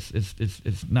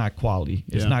it's not quality.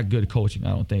 It's not good coaching, I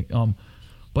don't think.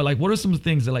 But like, what are some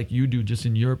things that like you do just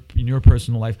in your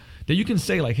personal life that you can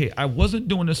say like, hey, I wasn't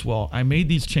doing this well, I made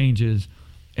these changes,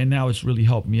 and now it's really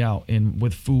helped me out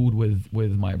with food,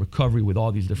 with my recovery, with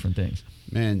all these different things?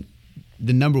 Man,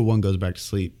 the number one goes back to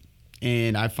sleep.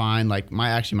 And I find like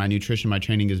my nutrition, my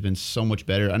training has been so much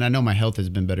better. And I know my health has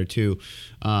been better too,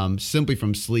 simply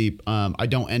from sleep. I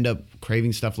don't end up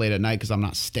craving stuff late at night because I'm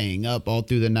not staying up all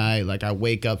through the night. Like I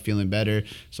wake up feeling better.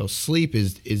 So sleep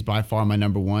is by far my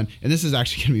number one. And this is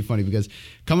actually going to be funny because a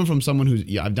coming from someone who's,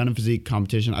 I've done a physique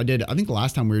competition. I think the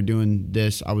last time we were doing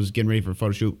this, I was getting ready for a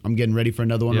photo shoot. I'm getting ready for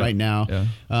another one right now.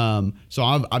 Yeah. So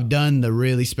I've done the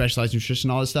really specialized nutrition,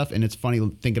 all this stuff. And it's funny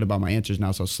thinking about my answers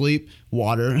now. So sleep,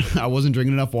 water. I wasn't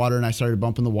drinking enough water, and I started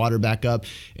bumping the water back up,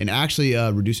 and actually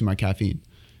reducing my caffeine.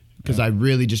 Because I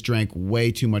really just drank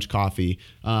way too much coffee.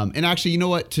 And actually, you know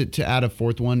what? To add a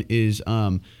fourth one is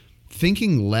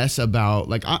thinking less about,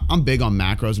 like, I'm big on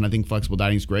macros, and I think flexible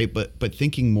dieting is great, but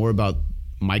thinking more about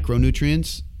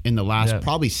micronutrients in the last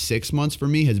probably 6 months for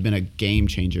me has been a game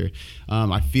changer.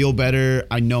 I feel better.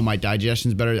 I know my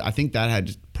digestion's better. I think that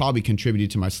had probably contributed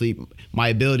to my sleep, my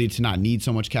ability to not need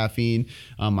so much caffeine,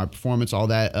 my performance, all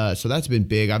that. So that's been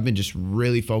big. I've been just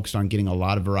really focused on getting a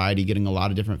lot of variety, getting a lot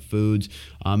of different foods,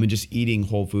 and just eating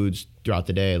whole foods throughout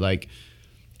the day. Like,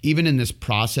 even in this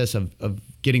process of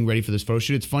getting ready for this photo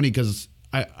shoot, it's funny because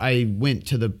I went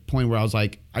to the point where I was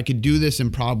like, I could do this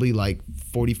in probably like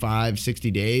 45, 60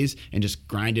 days and just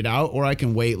grind it out, or I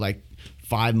can wait like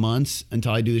 5 months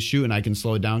until I do the shoot and I can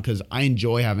slow it down, because I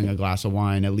enjoy having a glass of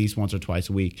wine at least once or twice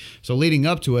a week. So leading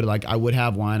up to it, like, I would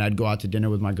have wine, I'd go out to dinner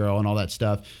with my girl and all that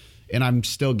stuff. And I'm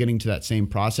still getting to that same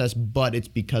process, but it's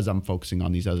because I'm focusing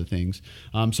on these other things.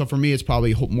 So for me, it's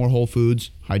probably more whole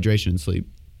foods, hydration, and sleep.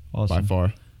 Awesome. By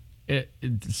far.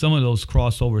 Some of those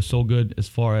crossovers so good as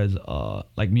far as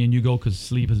like me and you go, because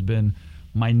sleep has been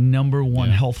my number one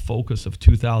health focus of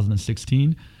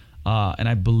 2016, and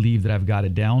I believe that I've got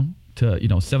it down to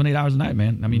 7-8 hours a night,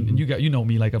 man. I mean, you know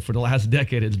me, like, for the last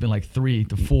decade it's been like 3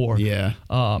 to 4.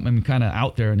 I'm kind of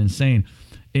out there and insane.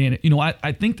 And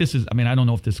I think this is, I mean, I don't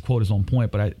know if this quote is on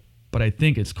point, but I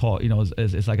think it's called,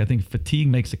 it's like, I think fatigue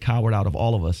makes a coward out of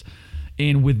all of us.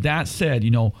 And with that said,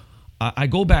 I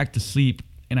go back to sleep.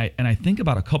 And I think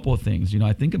about a couple of things.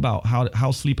 I think about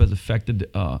how sleep has affected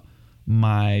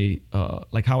my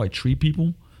like how I treat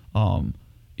people.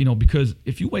 Because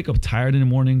if you wake up tired in the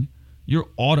morning, you're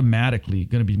automatically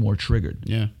going to be more triggered.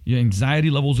 Yeah. Your anxiety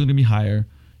levels are going to be higher.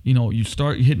 You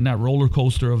start hitting that roller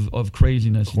coaster of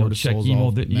craziness. To check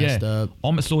emo. Messed up.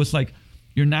 So it's like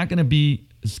you're not going to be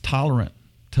as tolerant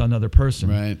to another person.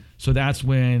 Right. So that's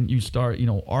when you start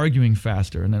arguing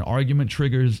faster, and then argument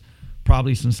triggers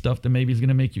probably some stuff that maybe is going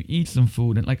to make you eat some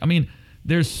food. And, like, I mean,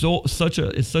 there's such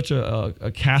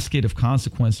a cascade of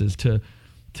consequences to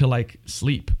like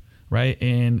sleep, right?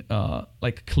 And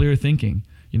like clear thinking.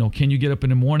 Can you get up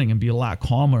in the morning and be a lot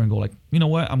calmer and go like, you know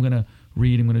what, I'm going to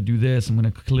read, I'm going to do this, I'm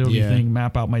going to clearly think,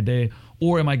 map out my day?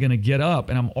 Or am I going to get up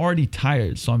and I'm already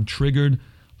tired, so I'm triggered,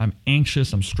 I'm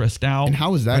anxious, I'm stressed out? And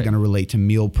how is that going to relate to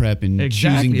meal prep and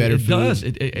choosing better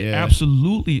food? It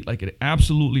absolutely, like, it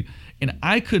absolutely. And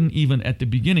I couldn't even at the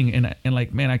beginning, and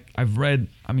like, man, I've read,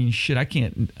 I mean, shit, I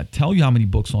can't tell you how many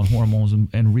books on hormones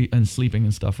and sleeping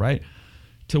and stuff, right?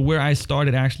 To where I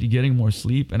started actually getting more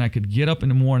sleep, and I could get up in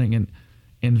the morning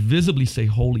and visibly say,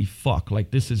 holy fuck,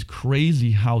 like, this is crazy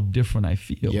how different I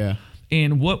feel. Yeah.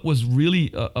 And what was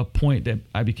really a point that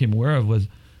I became aware of was,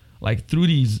 like, through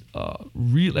these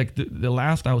the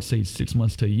last, I would say, 6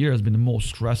 months to a year has been the most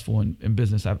stressful in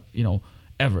business I've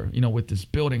ever, with this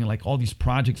building and like all these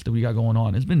projects that we got going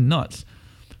on. It's been nuts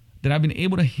that I've been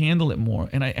able to handle it more.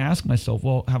 And I ask myself,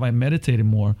 well, have I meditated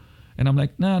more? And I'm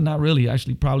like, nah, not really.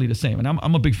 Actually, probably the same. And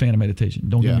I'm a big fan of meditation.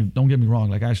 Don't get me wrong.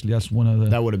 Like, actually, that's one of the...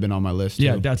 That would have been on my list, too.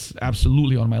 Yeah, that's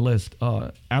absolutely on my list.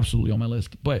 Absolutely on my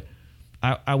list. But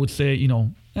I would say,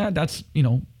 that's,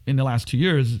 in the last 2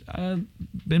 years, I've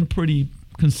been pretty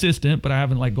consistent, but I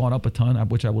haven't, like, gone up a ton,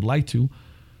 which I would like to.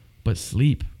 But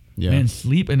sleep. Yeah. Man,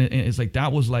 sleep, and it's like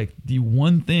that was like the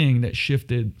one thing that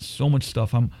shifted so much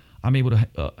stuff. I'm able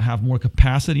to have more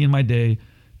capacity in my day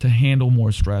to handle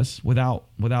more stress without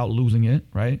losing it.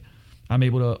 Right, I'm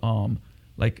able to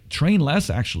like train less,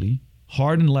 actually,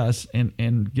 harden less,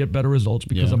 and get better results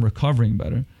because I'm recovering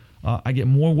better. I get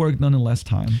more work done in less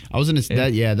time. I was gonna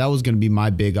that was gonna be my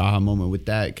big aha moment with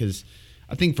that, because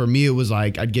I think for me, it was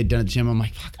like I'd get done at the gym. I'm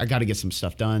like, fuck, I got to get some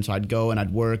stuff done. So I'd go and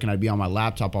I'd work and I'd be on my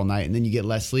laptop all night. And then you get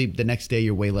less sleep. The next day,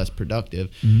 you're way less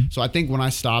productive. Mm-hmm. So I think when I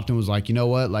stopped and was like, you know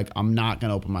what? Like, I'm not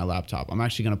going to open my laptop. I'm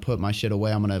actually going to put my shit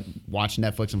away. I'm going to watch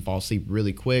Netflix and fall asleep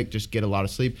really quick, just get a lot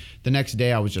of sleep. The next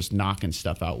day, I was just knocking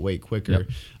stuff out way quicker.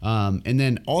 Yep. And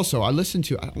then also, I listened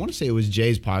to, I want to say it was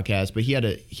Jay's podcast, but he had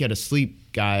a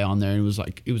sleep guy on there. And it was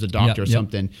like, it was a doctor or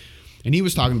something. And he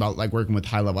was talking about like working with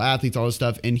high level athletes, all this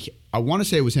stuff. And I want to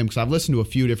say it was him, because I've listened to a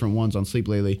few different ones on sleep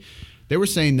lately. They were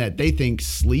saying that they think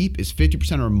sleep is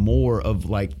 50% or more of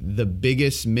like the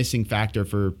biggest missing factor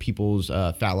for people's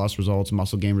fat loss results,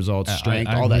 muscle gain results,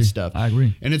 strength, all that stuff. I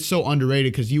agree. And it's so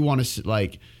underrated, because you want to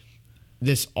like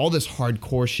all this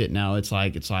hardcore shit now. It's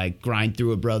like grind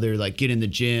through it, brother, like get in the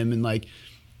gym. And like,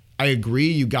 I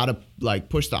agree, you got to like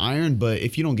push the iron, but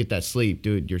if you don't get that sleep,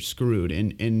 dude, you're screwed.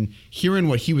 And hearing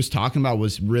what he was talking about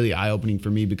was really eye-opening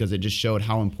for me, because it just showed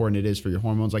how important it is for your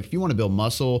hormones. Like if you want to build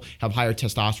muscle, have higher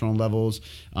testosterone levels,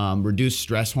 reduce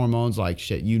stress hormones, like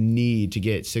shit, you need to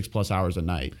get 6+ hours a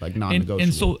night, like non-negotiable.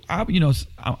 And so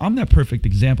I'm that perfect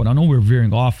example. And I know we're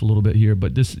veering off a little bit here,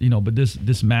 but this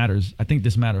matters. I think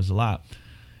this matters a lot.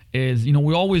 Is,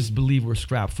 we always believe we're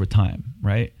strapped for time,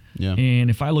 right? Yeah. And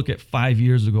if I look at 5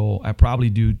 years ago, I probably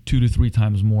do 2 to 3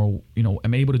 times more,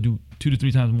 I'm able to do 2 to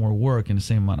 3 times more work in the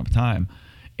same amount of time.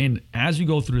 And as you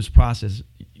go through this process,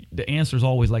 the answer is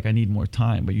always like, I need more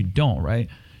time, but you don't, right?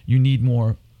 You need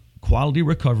more quality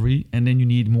recovery, and then you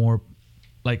need more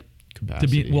like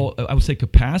capacity. I would say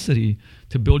capacity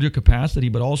to build your capacity,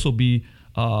 but also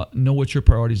know what your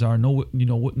priorities are, know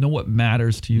what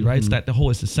matters to you, right? It's that the whole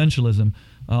essentialism.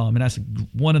 And that's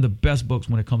one of the best books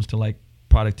when it comes to like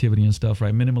productivity and stuff,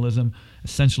 right? Minimalism,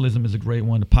 essentialism is a great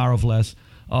one. The Power of Less.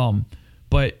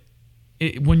 But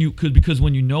because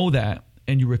when you know that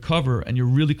and you recover and you're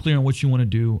really clear on what you want to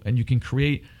do, and you can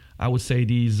create, I would say,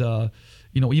 these,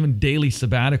 even daily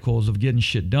sabbaticals of getting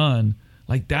shit done.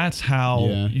 Like that's how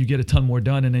you get a ton more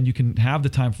done, and then you can have the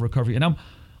time for recovery. And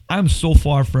I'm so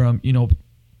far from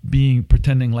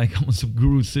pretending like I'm some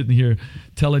guru sitting here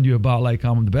telling you about like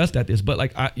I'm the best at this, but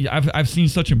like I've seen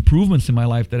such improvements in my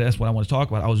life that's what I want to talk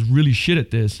about. I was really shit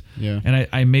at this, and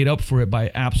I made up for it by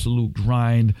absolute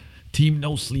grind, team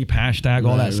no sleep, hashtag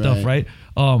all that stuff, right?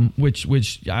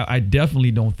 Which I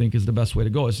definitely don't think is the best way to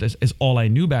go. It's all I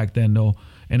knew back then though,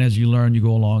 and as you learn, you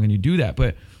go along and you do that.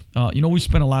 But we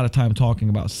spent a lot of time talking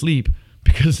about sleep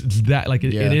because it's that like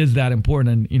it is that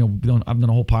important, and I've done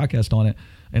a whole podcast on it.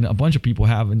 And a bunch of people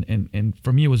have, and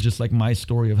for me, it was just like my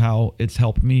story of how it's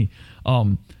helped me.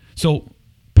 So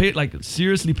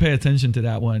seriously pay attention to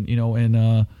that one,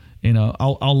 and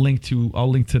I'll link to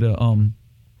the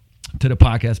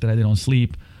podcast that I did on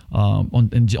sleep,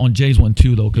 on Jay's one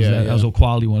too though, because that was a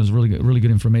quality one. It was really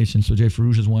good information. So Jay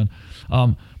Ferruggia's one.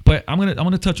 But I'm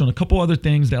gonna touch on a couple other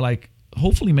things that like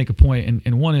hopefully make a point,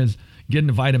 and one is getting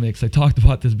the Vitamix. I talked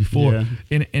about this before,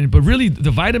 but really the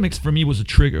Vitamix for me was a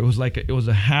trigger. It was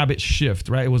a habit shift,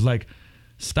 right? It was like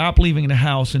stop leaving the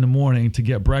house in the morning to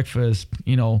get breakfast,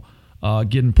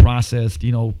 getting processed,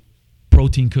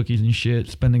 protein cookies and shit,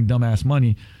 spending dumbass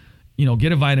money,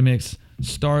 get a Vitamix,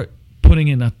 start putting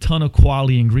in a ton of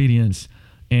quality ingredients,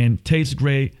 and tastes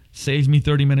great, saves me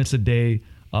 30 minutes a day.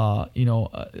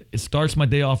 It starts my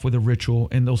day off with a ritual,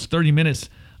 and those 30 minutes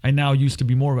I now used to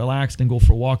be more relaxed and go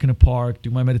for a walk in the park,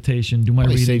 do my meditation, do my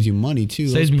reading. It saves you money too.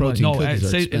 Saves me money. No, it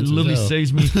literally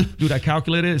saves me. Dude, I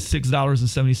calculated it's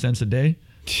 $6.70 a day.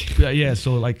 Yeah,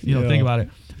 so like think about it.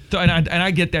 So, and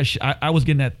I get that. I was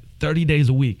getting that 30 days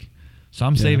a week. So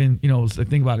I'm saving.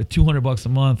 Think about it, $200 a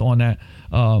month on that.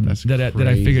 That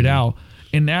I figured out.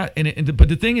 But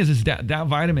the thing is that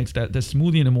Vitamix, that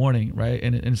smoothie in the morning, right?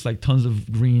 And it's like tons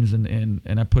of greens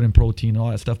and I put in protein and all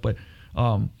that stuff, but.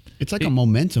 It's like a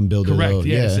momentum builder. Correct. Though.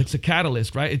 Yes, it's a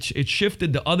catalyst, right? It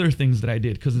shifted the other things that I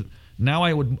did, because now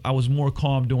I was more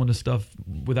calm doing the stuff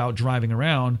without driving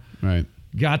around. Right.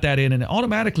 Got that in, and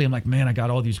automatically I'm like, man, I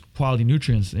got all these quality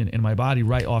nutrients in my body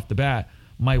right off the bat.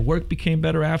 My work became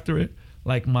better after it.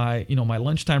 Like my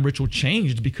lunchtime ritual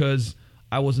changed because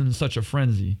I was in such a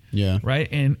frenzy. Yeah. Right.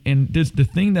 And this the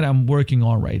thing that I'm working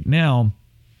on right now.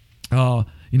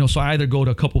 So I either go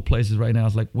to a couple places right now.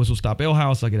 It's like Whistle Stop Ale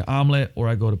House, I get an omelet, or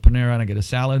I go to Panera and I get a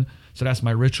salad. So that's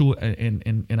my ritual,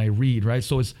 and I read, right?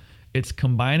 So it's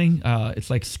combining, it's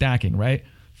like stacking, right?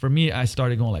 For me, I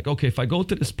started going like, okay, if I go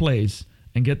to this place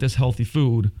and get this healthy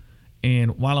food,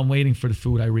 and while I'm waiting for the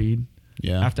food, I read.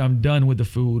 Yeah. After I'm done with the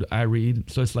food, I read.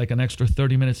 So it's like an extra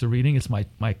 30 minutes of reading. It's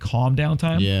my calm down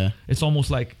time. Yeah. It's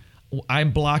almost like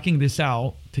I'm blocking this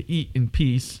out to eat in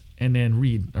peace and then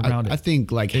read around it. I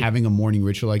think having a morning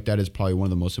ritual like that is probably one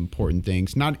of the most important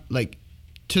things. Not like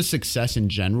to success in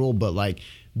general, but like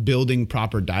building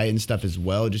proper diet and stuff as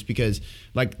well. Just because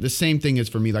like the same thing is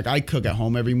for me. Like I cook at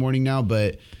home every morning now,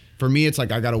 but for me, it's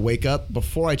like I got to wake up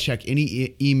before I check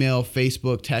any email,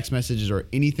 Facebook, text messages, or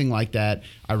anything like that.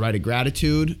 I write a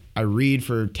gratitude. I read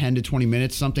for 10 to 20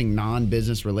 minutes, something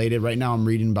non-business related. Right now I'm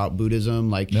reading about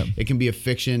Buddhism. It can be a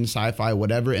fiction, sci-fi,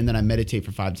 whatever. And then I meditate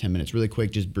for 5 to 10 minutes, really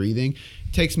quick, just breathing.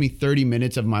 It takes me 30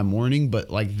 minutes of my morning, but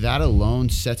like that alone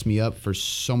sets me up for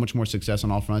so much more success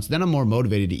on all fronts. Then I'm more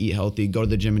motivated to eat healthy, go to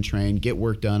the gym and train, get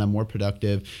work done. I'm more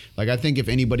productive. Like I think if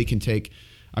anybody can take...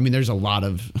 there's a lot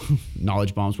of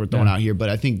knowledge bombs we're throwing out here, but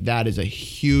I think that is a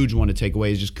huge one to take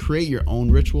away, is just create your own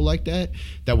ritual like that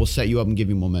will set you up and give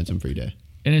you momentum for your day.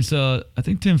 And it's I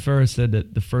think Tim Ferriss said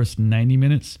that the first 90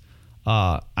 minutes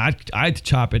I'd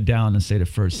chop it down and say the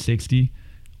first 60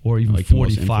 or even Like the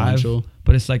most 45. influential?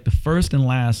 But it's like the first and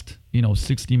last,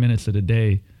 60 minutes of the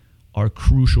day are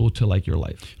crucial to like your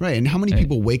life. Right. And how many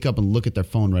people wake up and look at their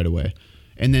phone right away?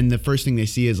 And then the first thing they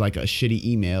see is like a shitty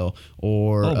email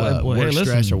or work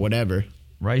stress or whatever.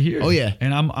 Right here. Oh yeah.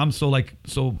 And I'm so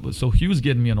Hugh's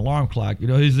getting me an alarm clock.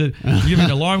 He's giving me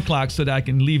an alarm clock so that I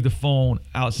can leave the phone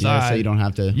outside. Yeah, so you don't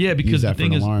have to. Yeah, because use the that thing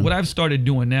for an is, alarm. what I've started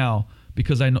doing now,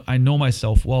 because I know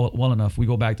myself well enough. We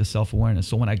go back to self-awareness.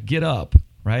 So when I get up,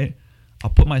 right, I'll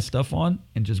put my stuff on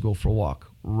and just go for a walk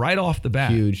right off the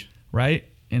bat. Huge. Right.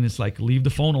 And it's like leave the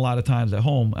phone a lot of times at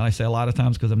home. And I say a lot of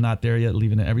times because I'm not there yet,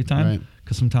 leaving it every time. Right.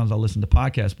 Because sometimes I'll listen to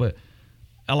podcasts, but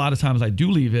a lot of times I do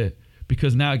leave it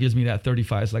because now it gives me that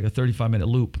 35. It's like a 35-minute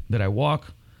loop that I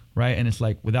walk, right? And it's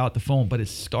like without the phone, but it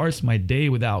starts my day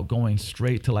without going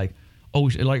straight to like,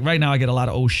 like right now I get a lot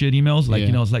of shit emails. Like,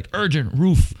 it's like urgent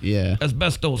roof,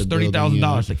 asbestos,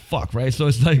 $30,000. Like, fuck, right? So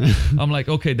it's like, I'm like,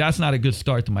 okay, that's not a good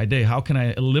start to my day. How can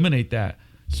I eliminate that?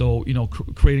 So,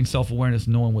 creating self-awareness,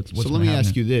 knowing what's So let me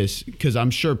ask you this, because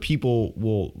I'm sure people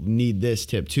will need this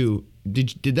tip too.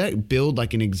 Did that build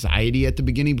like an anxiety at the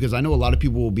beginning? Because I know a lot of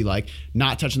people will be like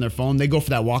not touching their phone. They go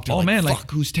for that walk. They're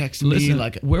fuck, who's texting me?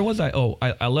 Like, where was I?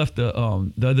 I left the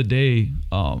other day.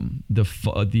 The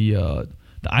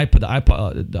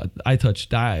iTouch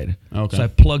died. Okay. So I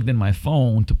plugged in my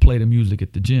phone to play the music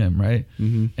at the gym, right?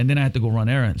 Mm-hmm. And then I had to go run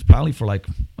errands, probably for like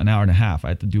an hour and a half. I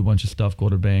had to do a bunch of stuff, go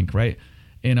to the bank, right?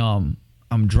 And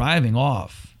I'm driving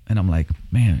off, and I'm like,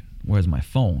 man, where's my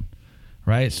phone,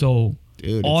 right? So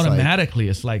dude, automatically,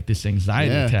 it's like this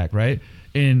anxiety attack, right?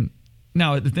 And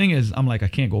now the thing is, I'm like, I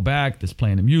can't go back. This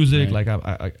playing the music, right. like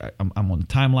I'm on the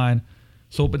timeline.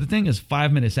 So, but the thing is,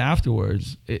 5 minutes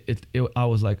afterwards, I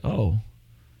was like, oh,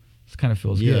 this kind of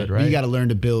feels good, right? You got to learn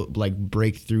to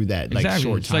break through that like exactly.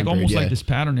 short It's time like period, almost like this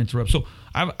pattern interrupt. So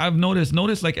I've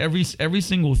noticed like every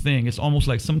single thing. It's almost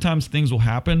like sometimes things will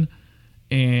happen,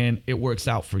 and it works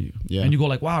out for you. Yeah. And you go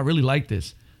like, wow, I really like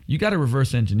this. You got to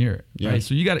reverse engineer it, right?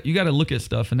 So you got to look at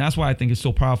stuff, and that's why I think it's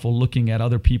so powerful looking at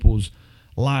other people's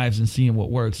lives and seeing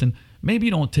what works. And maybe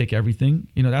you don't take everything.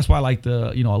 That's why I like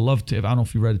I love to. I don't know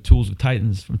if you read the Tools of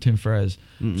Titans from Tim Ferriss,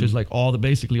 which is like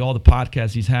basically all the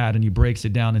podcasts he's had, and he breaks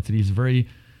it down into these very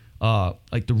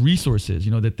like the resources,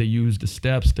 that they use, the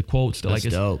steps, the quotes, That's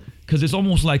dope. Because it's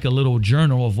almost like a little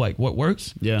journal of like what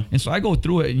works. Yeah. And so I go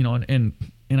through it,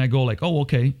 and I go like, oh,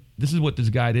 okay, this is what this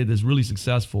guy did that's really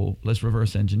successful. Let's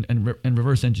reverse engineer and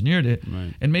reverse engineered it.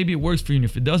 Right. And maybe it works for you, and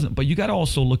if it doesn't, but you got to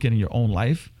also look at in your own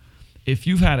life. If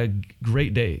you've had a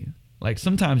great day, like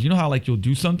sometimes how like you'll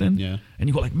do something and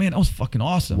you go like, man, that was fucking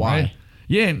awesome. Why? Right?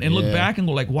 Yeah. And look back and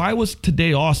go like, why was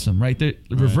today awesome? Right.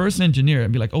 Reverse engineer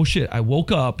and be like, oh shit, I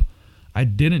woke up, I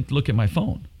didn't look at my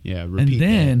phone. Yeah. Repeat and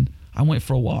then that. I went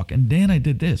for a walk, and then I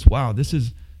did this. Wow, this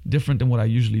is different than what I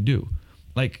usually do.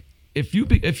 Like if you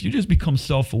just become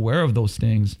self-aware of those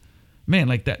things, man,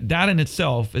 like that in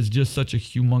itself is just such a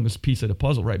humongous piece of the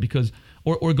puzzle, right? Because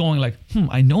or going like,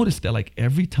 I noticed that like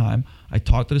every time I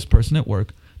talk to this person at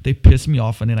work, they piss me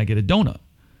off, and then I get a donut,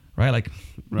 right? Like,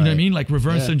 you know what I mean? Like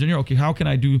reverse engineer. Okay, how can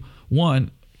I do one?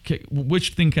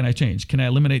 Which thing can I change? Can I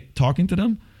eliminate talking to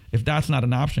them? If that's not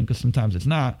an option, because sometimes it's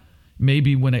not,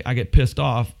 maybe when I get pissed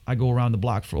off, I go around the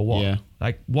block for a walk. Yeah.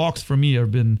 Like walks for me have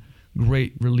been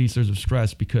great releasers of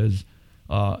stress because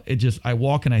I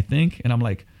walk and I think, and I'm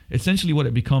like, essentially what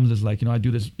it becomes is like, I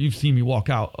do this, you've seen me walk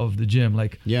out of the gym,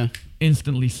 like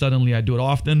instantly, suddenly I do it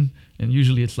often. And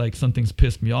usually it's like something's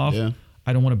pissed me off. Yeah.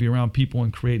 I don't want to be around people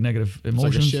and create negative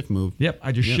emotions. It's like a shift move. Yep.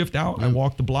 I just shift out. Yep. I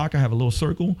walk the block. I have a little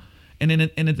circle. And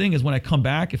then the thing is when I come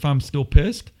back, if I'm still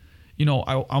pissed,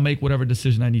 I'll make whatever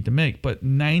decision I need to make. But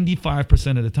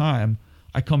 95% of the time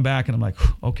I come back and I'm like,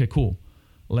 okay, cool.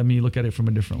 Let me look at it from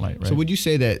a different light, right? So would you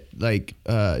say that like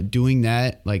doing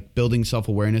that, like building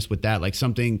self-awareness with that, like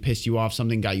something pissed you off,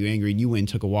 something got you angry, you went and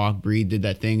took a walk, breathed, did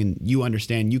that thing, and you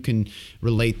understand, you can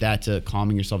relate that to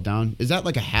calming yourself down? Is that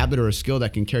like a habit or a skill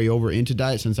that can carry over into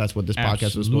diet, since that's what this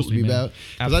podcast was supposed to be about?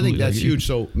 Because I think that's huge.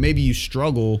 So maybe you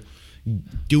struggle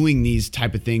doing these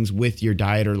type of things with your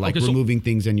diet, or like removing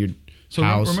things in your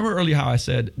house. Remember earlier how I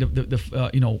said,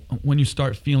 when you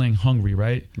start feeling hungry,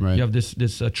 right? You have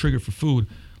this trigger for food.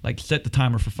 Like set the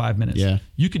timer for 5 minutes. Yeah.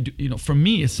 You could do, for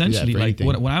me, essentially, like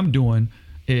what I'm doing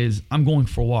is I'm going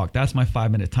for a walk. That's my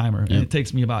 5 minute timer. Yep. And it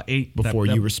takes me about 8 before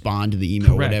you respond to the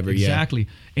email, correct, or whatever. Exactly.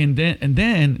 Yeah. And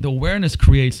then the awareness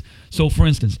creates. So for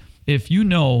instance, if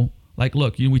like,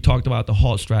 look, we talked about the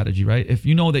HALT strategy, right? If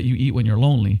you know that you eat when you're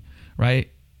lonely, right?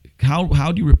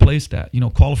 How do you replace that?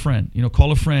 Call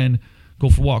a friend, go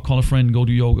for a walk, call a friend, go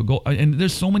do yoga, and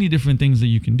there's so many different things that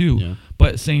you can do. Yeah.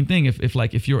 But same thing,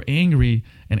 if you're angry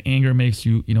and anger makes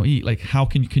you, eat, like how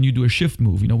can you do a shift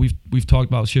move? We've talked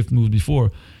about shift moves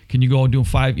before. Can you go and do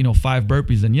 5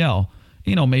 burpees and yell?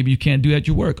 Maybe you can't do that at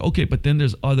your work. Okay, but then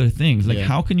there's other things. Like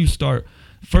how can you start?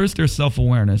 First, there's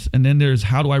self-awareness, and then there's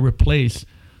how do I replace,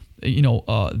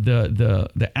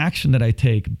 the action that I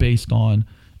take based on,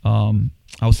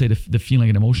 I would say the feeling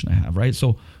and emotion I have, right?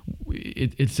 So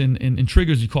it's in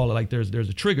triggers, you call it like there's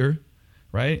a trigger,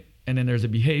 right? And then there's a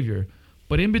behavior.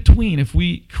 But in between, if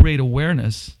we create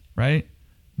awareness, right,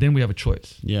 then we have a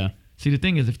choice. Yeah. See, the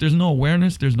thing is, if there's no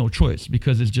awareness, there's no choice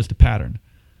because it's just a pattern.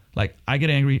 Like I get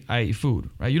angry, I eat food,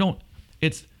 right?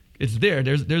 It's there.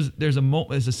 There's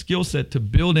a skill set to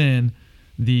build in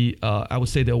the I would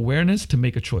say the awareness to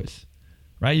make a choice,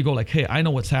 right? You go like, hey, I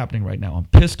know what's happening right now. I'm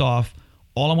pissed off.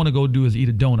 All I want to go do is eat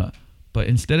a donut. But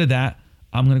instead of that,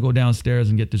 I'm going to go downstairs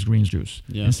and get this greens juice.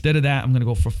 Yeah. Instead of that, I'm going to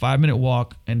go for a 5-minute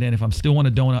walk. And then if I'm still want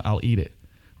a donut, I'll eat it.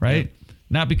 Right. Yeah.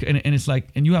 Not because, and it's like,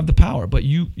 and you have the power, but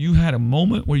you had a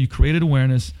moment where you created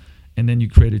awareness and then you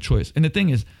created choice. And the thing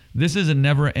is, this is a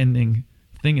never ending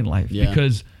thing in life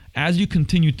because as you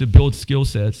continue to build skill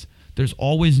sets, there's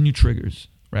always new triggers.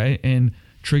 Right. And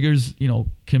triggers,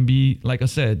 can be, like I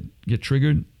said, get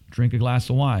triggered, drink a glass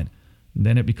of wine.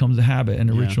 Then it becomes a habit and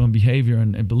a ritual and behavior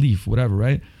and belief, whatever,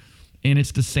 right? And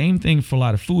it's the same thing for a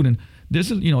lot of food. And this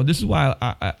is why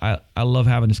I love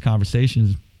having these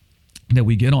conversations that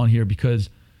we get on here because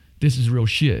this is real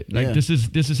shit. Like this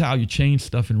is how you change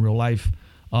stuff in real life.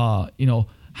 How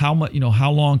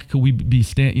long could we be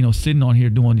sitting on here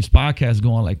doing these podcasts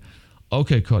going like,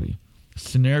 okay, Cody,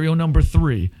 scenario number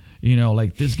 3.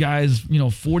 Like this guy's,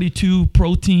 42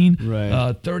 protein,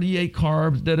 38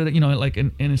 carbs, like,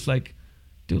 and it's like,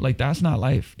 dude, like that's not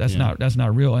life. That's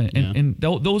not real. And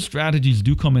those strategies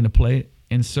do come into play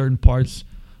in certain parts,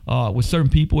 with certain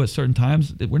people at certain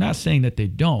times. We're not saying that they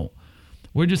don't.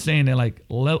 We're just saying that like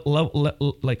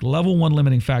level 1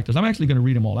 limiting factors. I'm actually going to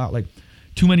read them all out. Like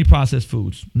too many processed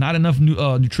foods, not enough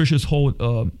nutritious whole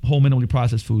minimally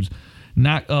processed foods,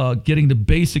 not getting the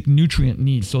basic nutrient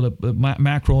needs, so the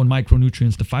macro and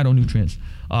micronutrients, the phytonutrients,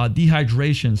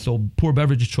 dehydration, so poor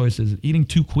beverage choices, eating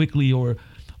too quickly or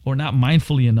not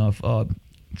mindfully enough,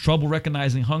 trouble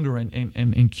recognizing hunger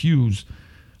and cues,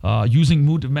 using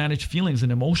mood to manage feelings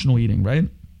and emotional eating, right?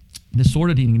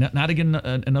 Disordered eating, not again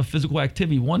enough physical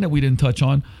activity. One that we didn't touch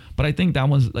on, but I think that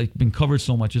one's like been covered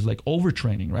so much is like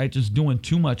overtraining, right? Just doing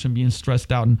too much and being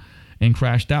stressed out and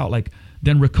crashed out. Like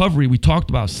then recovery, we talked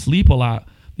about sleep a lot,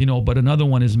 but another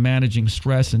one is managing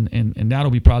stress and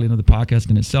that'll be probably another podcast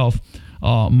in itself.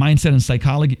 Mindset and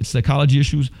psychology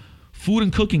issues, food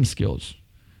and cooking skills,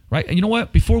 right? And you know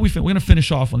what? Before we're going to finish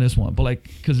off on this one, but like,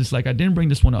 because it's like I didn't bring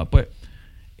this one up, but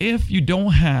if you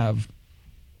don't have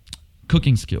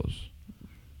cooking skills,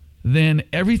 then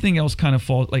everything else kind of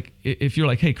falls. Like if you're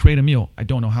like, hey, create a meal, I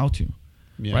don't know how to,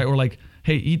 right? Or like,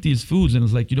 hey, eat these foods, and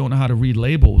it's like you don't know how to read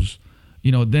labels,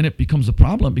 then it becomes a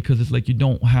problem because it's like you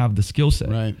don't have the skill set.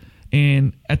 Right.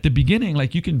 And at the beginning,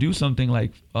 like you can do something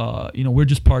like, we're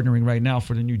just partnering right now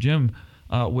for the new gym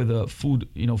with a food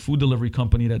delivery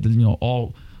company that does,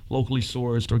 all locally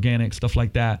sourced, organic, stuff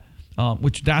like that,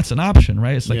 which that's an option,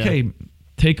 right? It's like, hey,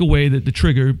 take away the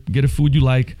trigger, get a food you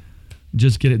like,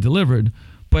 just get it delivered.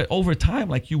 But over time,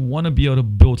 like you want to be able to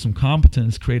build some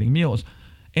competence creating meals.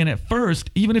 And at first,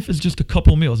 even if it's just a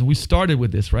couple meals, and we started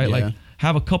with this, right? Like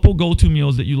have a couple go-to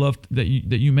meals that you love that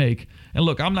you make. And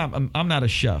look, I'm not a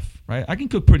chef, right? I can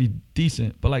cook pretty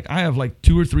decent, but like I have like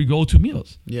 2 or 3 go-to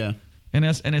meals. Yeah. And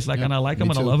it's like, and I like them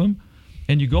and I love them,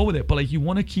 and you go with it. But like you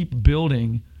want to keep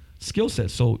building skill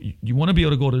sets. So you want to be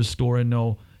able to go to the store and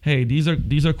know, hey, these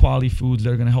are quality foods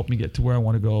that are going to help me get to where I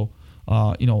want to go.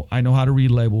 I know how to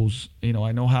read labels.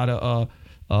 I know how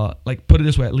to like put it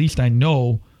this way. At least I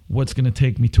know what's going to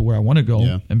take me to where I want to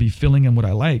go and be filling in what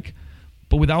I like.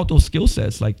 But without those skill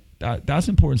sets, like that's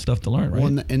important stuff to learn, right?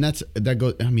 Well, and that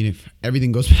goes. I mean, if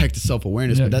everything goes back to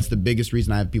self-awareness, but that's the biggest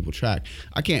reason I have people track.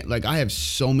 I have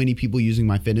so many people using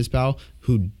MyFitnessPal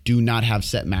who do not have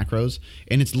set macros,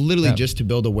 and it's literally just to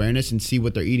build awareness and see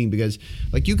what they're eating, because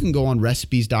like you can go on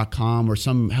recipes.com or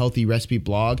some healthy recipe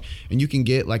blog and you can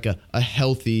get like a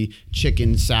healthy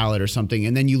chicken salad or something,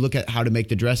 and then you look at how to make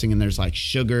the dressing and there's like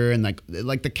sugar and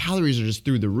like the calories are just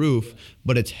through the roof,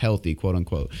 but it's healthy, quote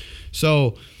unquote.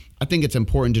 So I think it's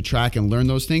important to track and learn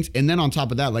those things. And then on top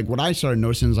of that, like what I started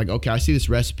noticing is like, okay, I see this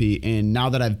recipe, and now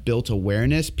that I've built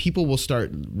awareness, people will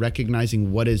start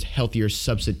recognizing what is healthier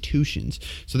substitutions.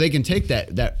 So they can take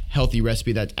that healthy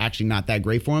recipe that's actually not that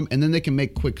great for them, and then they can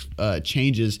make quick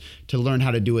changes to learn how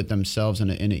to do it themselves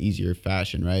in an easier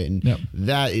fashion, right? And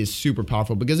that is super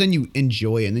powerful, because then you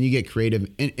enjoy it, and then you get creative.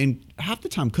 And half the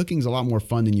time, cooking is a lot more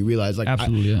fun than you realize. Like,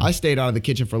 I stayed out of the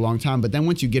kitchen for a long time, but then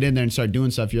once you get in there and start doing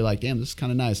stuff, you're like, damn, this is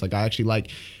kind of nice. Like, I actually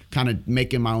like kind of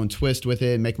making my own twist with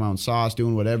it, make my own sauce,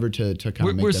 doing whatever to kind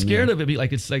of make. We're scared of it.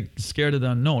 It's like scared of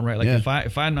the unknown, right? Like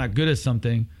if I'm not good at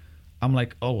something, I'm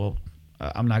like, oh well,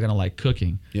 I'm not gonna like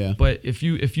cooking. Yeah. But if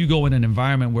you go in an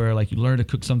environment where like you learn to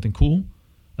cook something cool,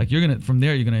 like from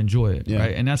there you're gonna enjoy it,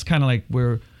 right? And that's kind of like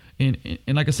where, and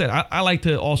like I said, I like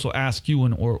to also ask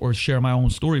you or share my own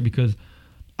story, because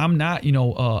I'm not,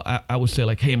 I would say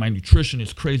like, hey, my nutrition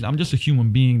is crazy. I'm just a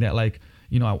human being that like,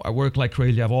 I work like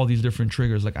crazy. I have all these different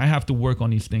triggers. Like I have to work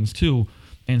on these things too.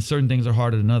 And certain things are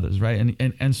harder than others, right?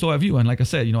 And so have you. And like I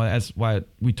said, that's why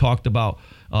we talked about,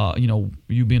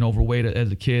 you being overweight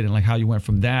as a kid, and like how you went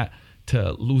from that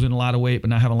to losing a lot of weight but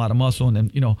not having a lot of muscle. And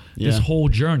then, this whole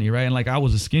journey, right? And like I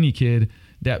was a skinny kid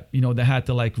that, that had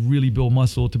to like really build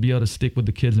muscle to be able to stick with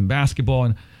the kids in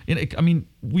basketball. And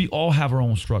we all have our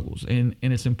own struggles. And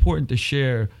it's important to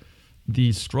share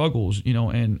these struggles,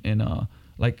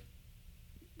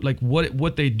 like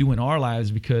what they do in our lives,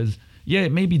 because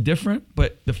it may be different,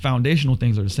 but the foundational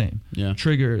things are the same. Yeah.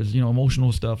 Triggers,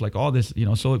 emotional stuff, like all this,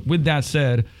 So with that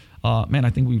said, man, I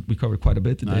think we covered quite a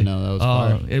bit today. I know, that was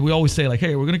fire. And we always say like,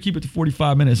 hey, we're going to keep it to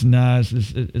 45 minutes. Nah, it's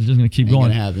just going to keep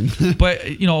going. Ain't gonna happen. But,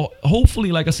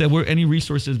 hopefully, like I said, any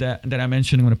resources that I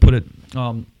mentioned, I'm going to put it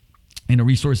in the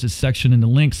resources section in the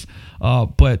links.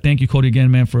 But thank you, Cody,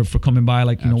 again, man, for coming by.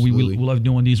 Like, we love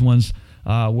doing these ones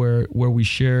where we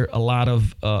share a lot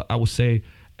of, I would say,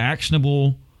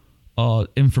 actionable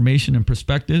information and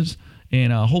perspectives.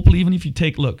 And hopefully, even if you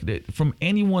look from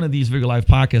any one of these Vigor Life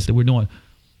podcasts that we're doing,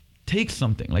 take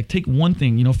something, like take one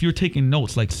thing, if you're taking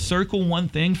notes, like circle one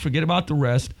thing, forget about the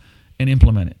rest, and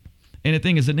implement it. And the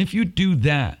thing is that if you do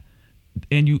that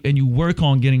and you work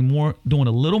on getting more, doing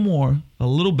a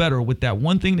little better with that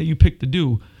one thing that you picked to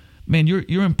do, man,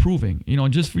 you're improving,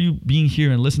 just for you being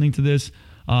here and listening to this,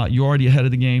 you're already ahead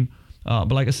of the game.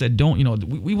 But like I said,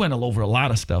 we went all over a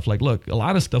lot of stuff. Like, look, a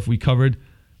lot of stuff we covered,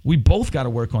 we both got to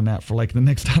work on that for like the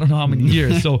next, I don't know how many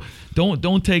years. So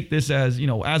don't take this as,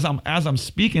 as I'm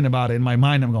speaking about it in my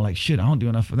mind, I'm going like, shit, I don't do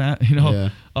enough for that,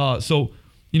 So,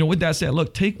 with that said,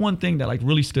 look, take one thing that like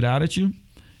really stood out at you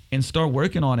and start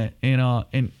working on it. And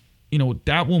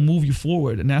that will move you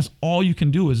forward. And that's all you can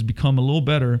do is become a little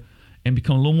better and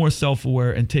become a little more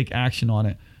self-aware and take action on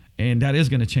it. And that is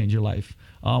going to change your life.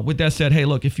 With that said, hey,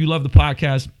 look, if you love the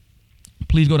podcast,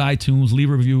 please go to iTunes, leave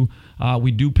a review.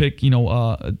 We do pick,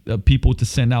 people to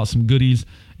send out some goodies,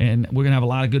 and we're gonna have a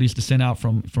lot of goodies to send out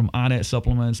from Onnit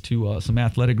supplements to some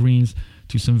athletic greens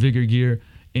to some Vigor gear,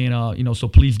 and so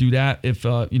please do that. If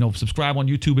subscribe on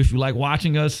YouTube if you like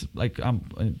watching us. Like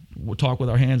we'll talk with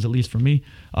our hands, at least for me.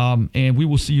 And we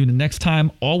will see you the next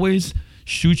time. Always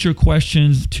shoot your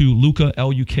questions to Luka,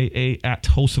 Luka at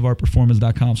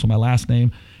hostofarperformance.com. So my last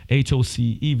name,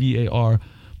 HOCEVAR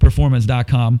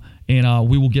performance.com, and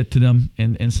we will get to them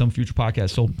in some future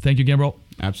podcasts. So thank you again, bro.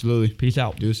 Absolutely. Peace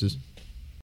out. Deuces.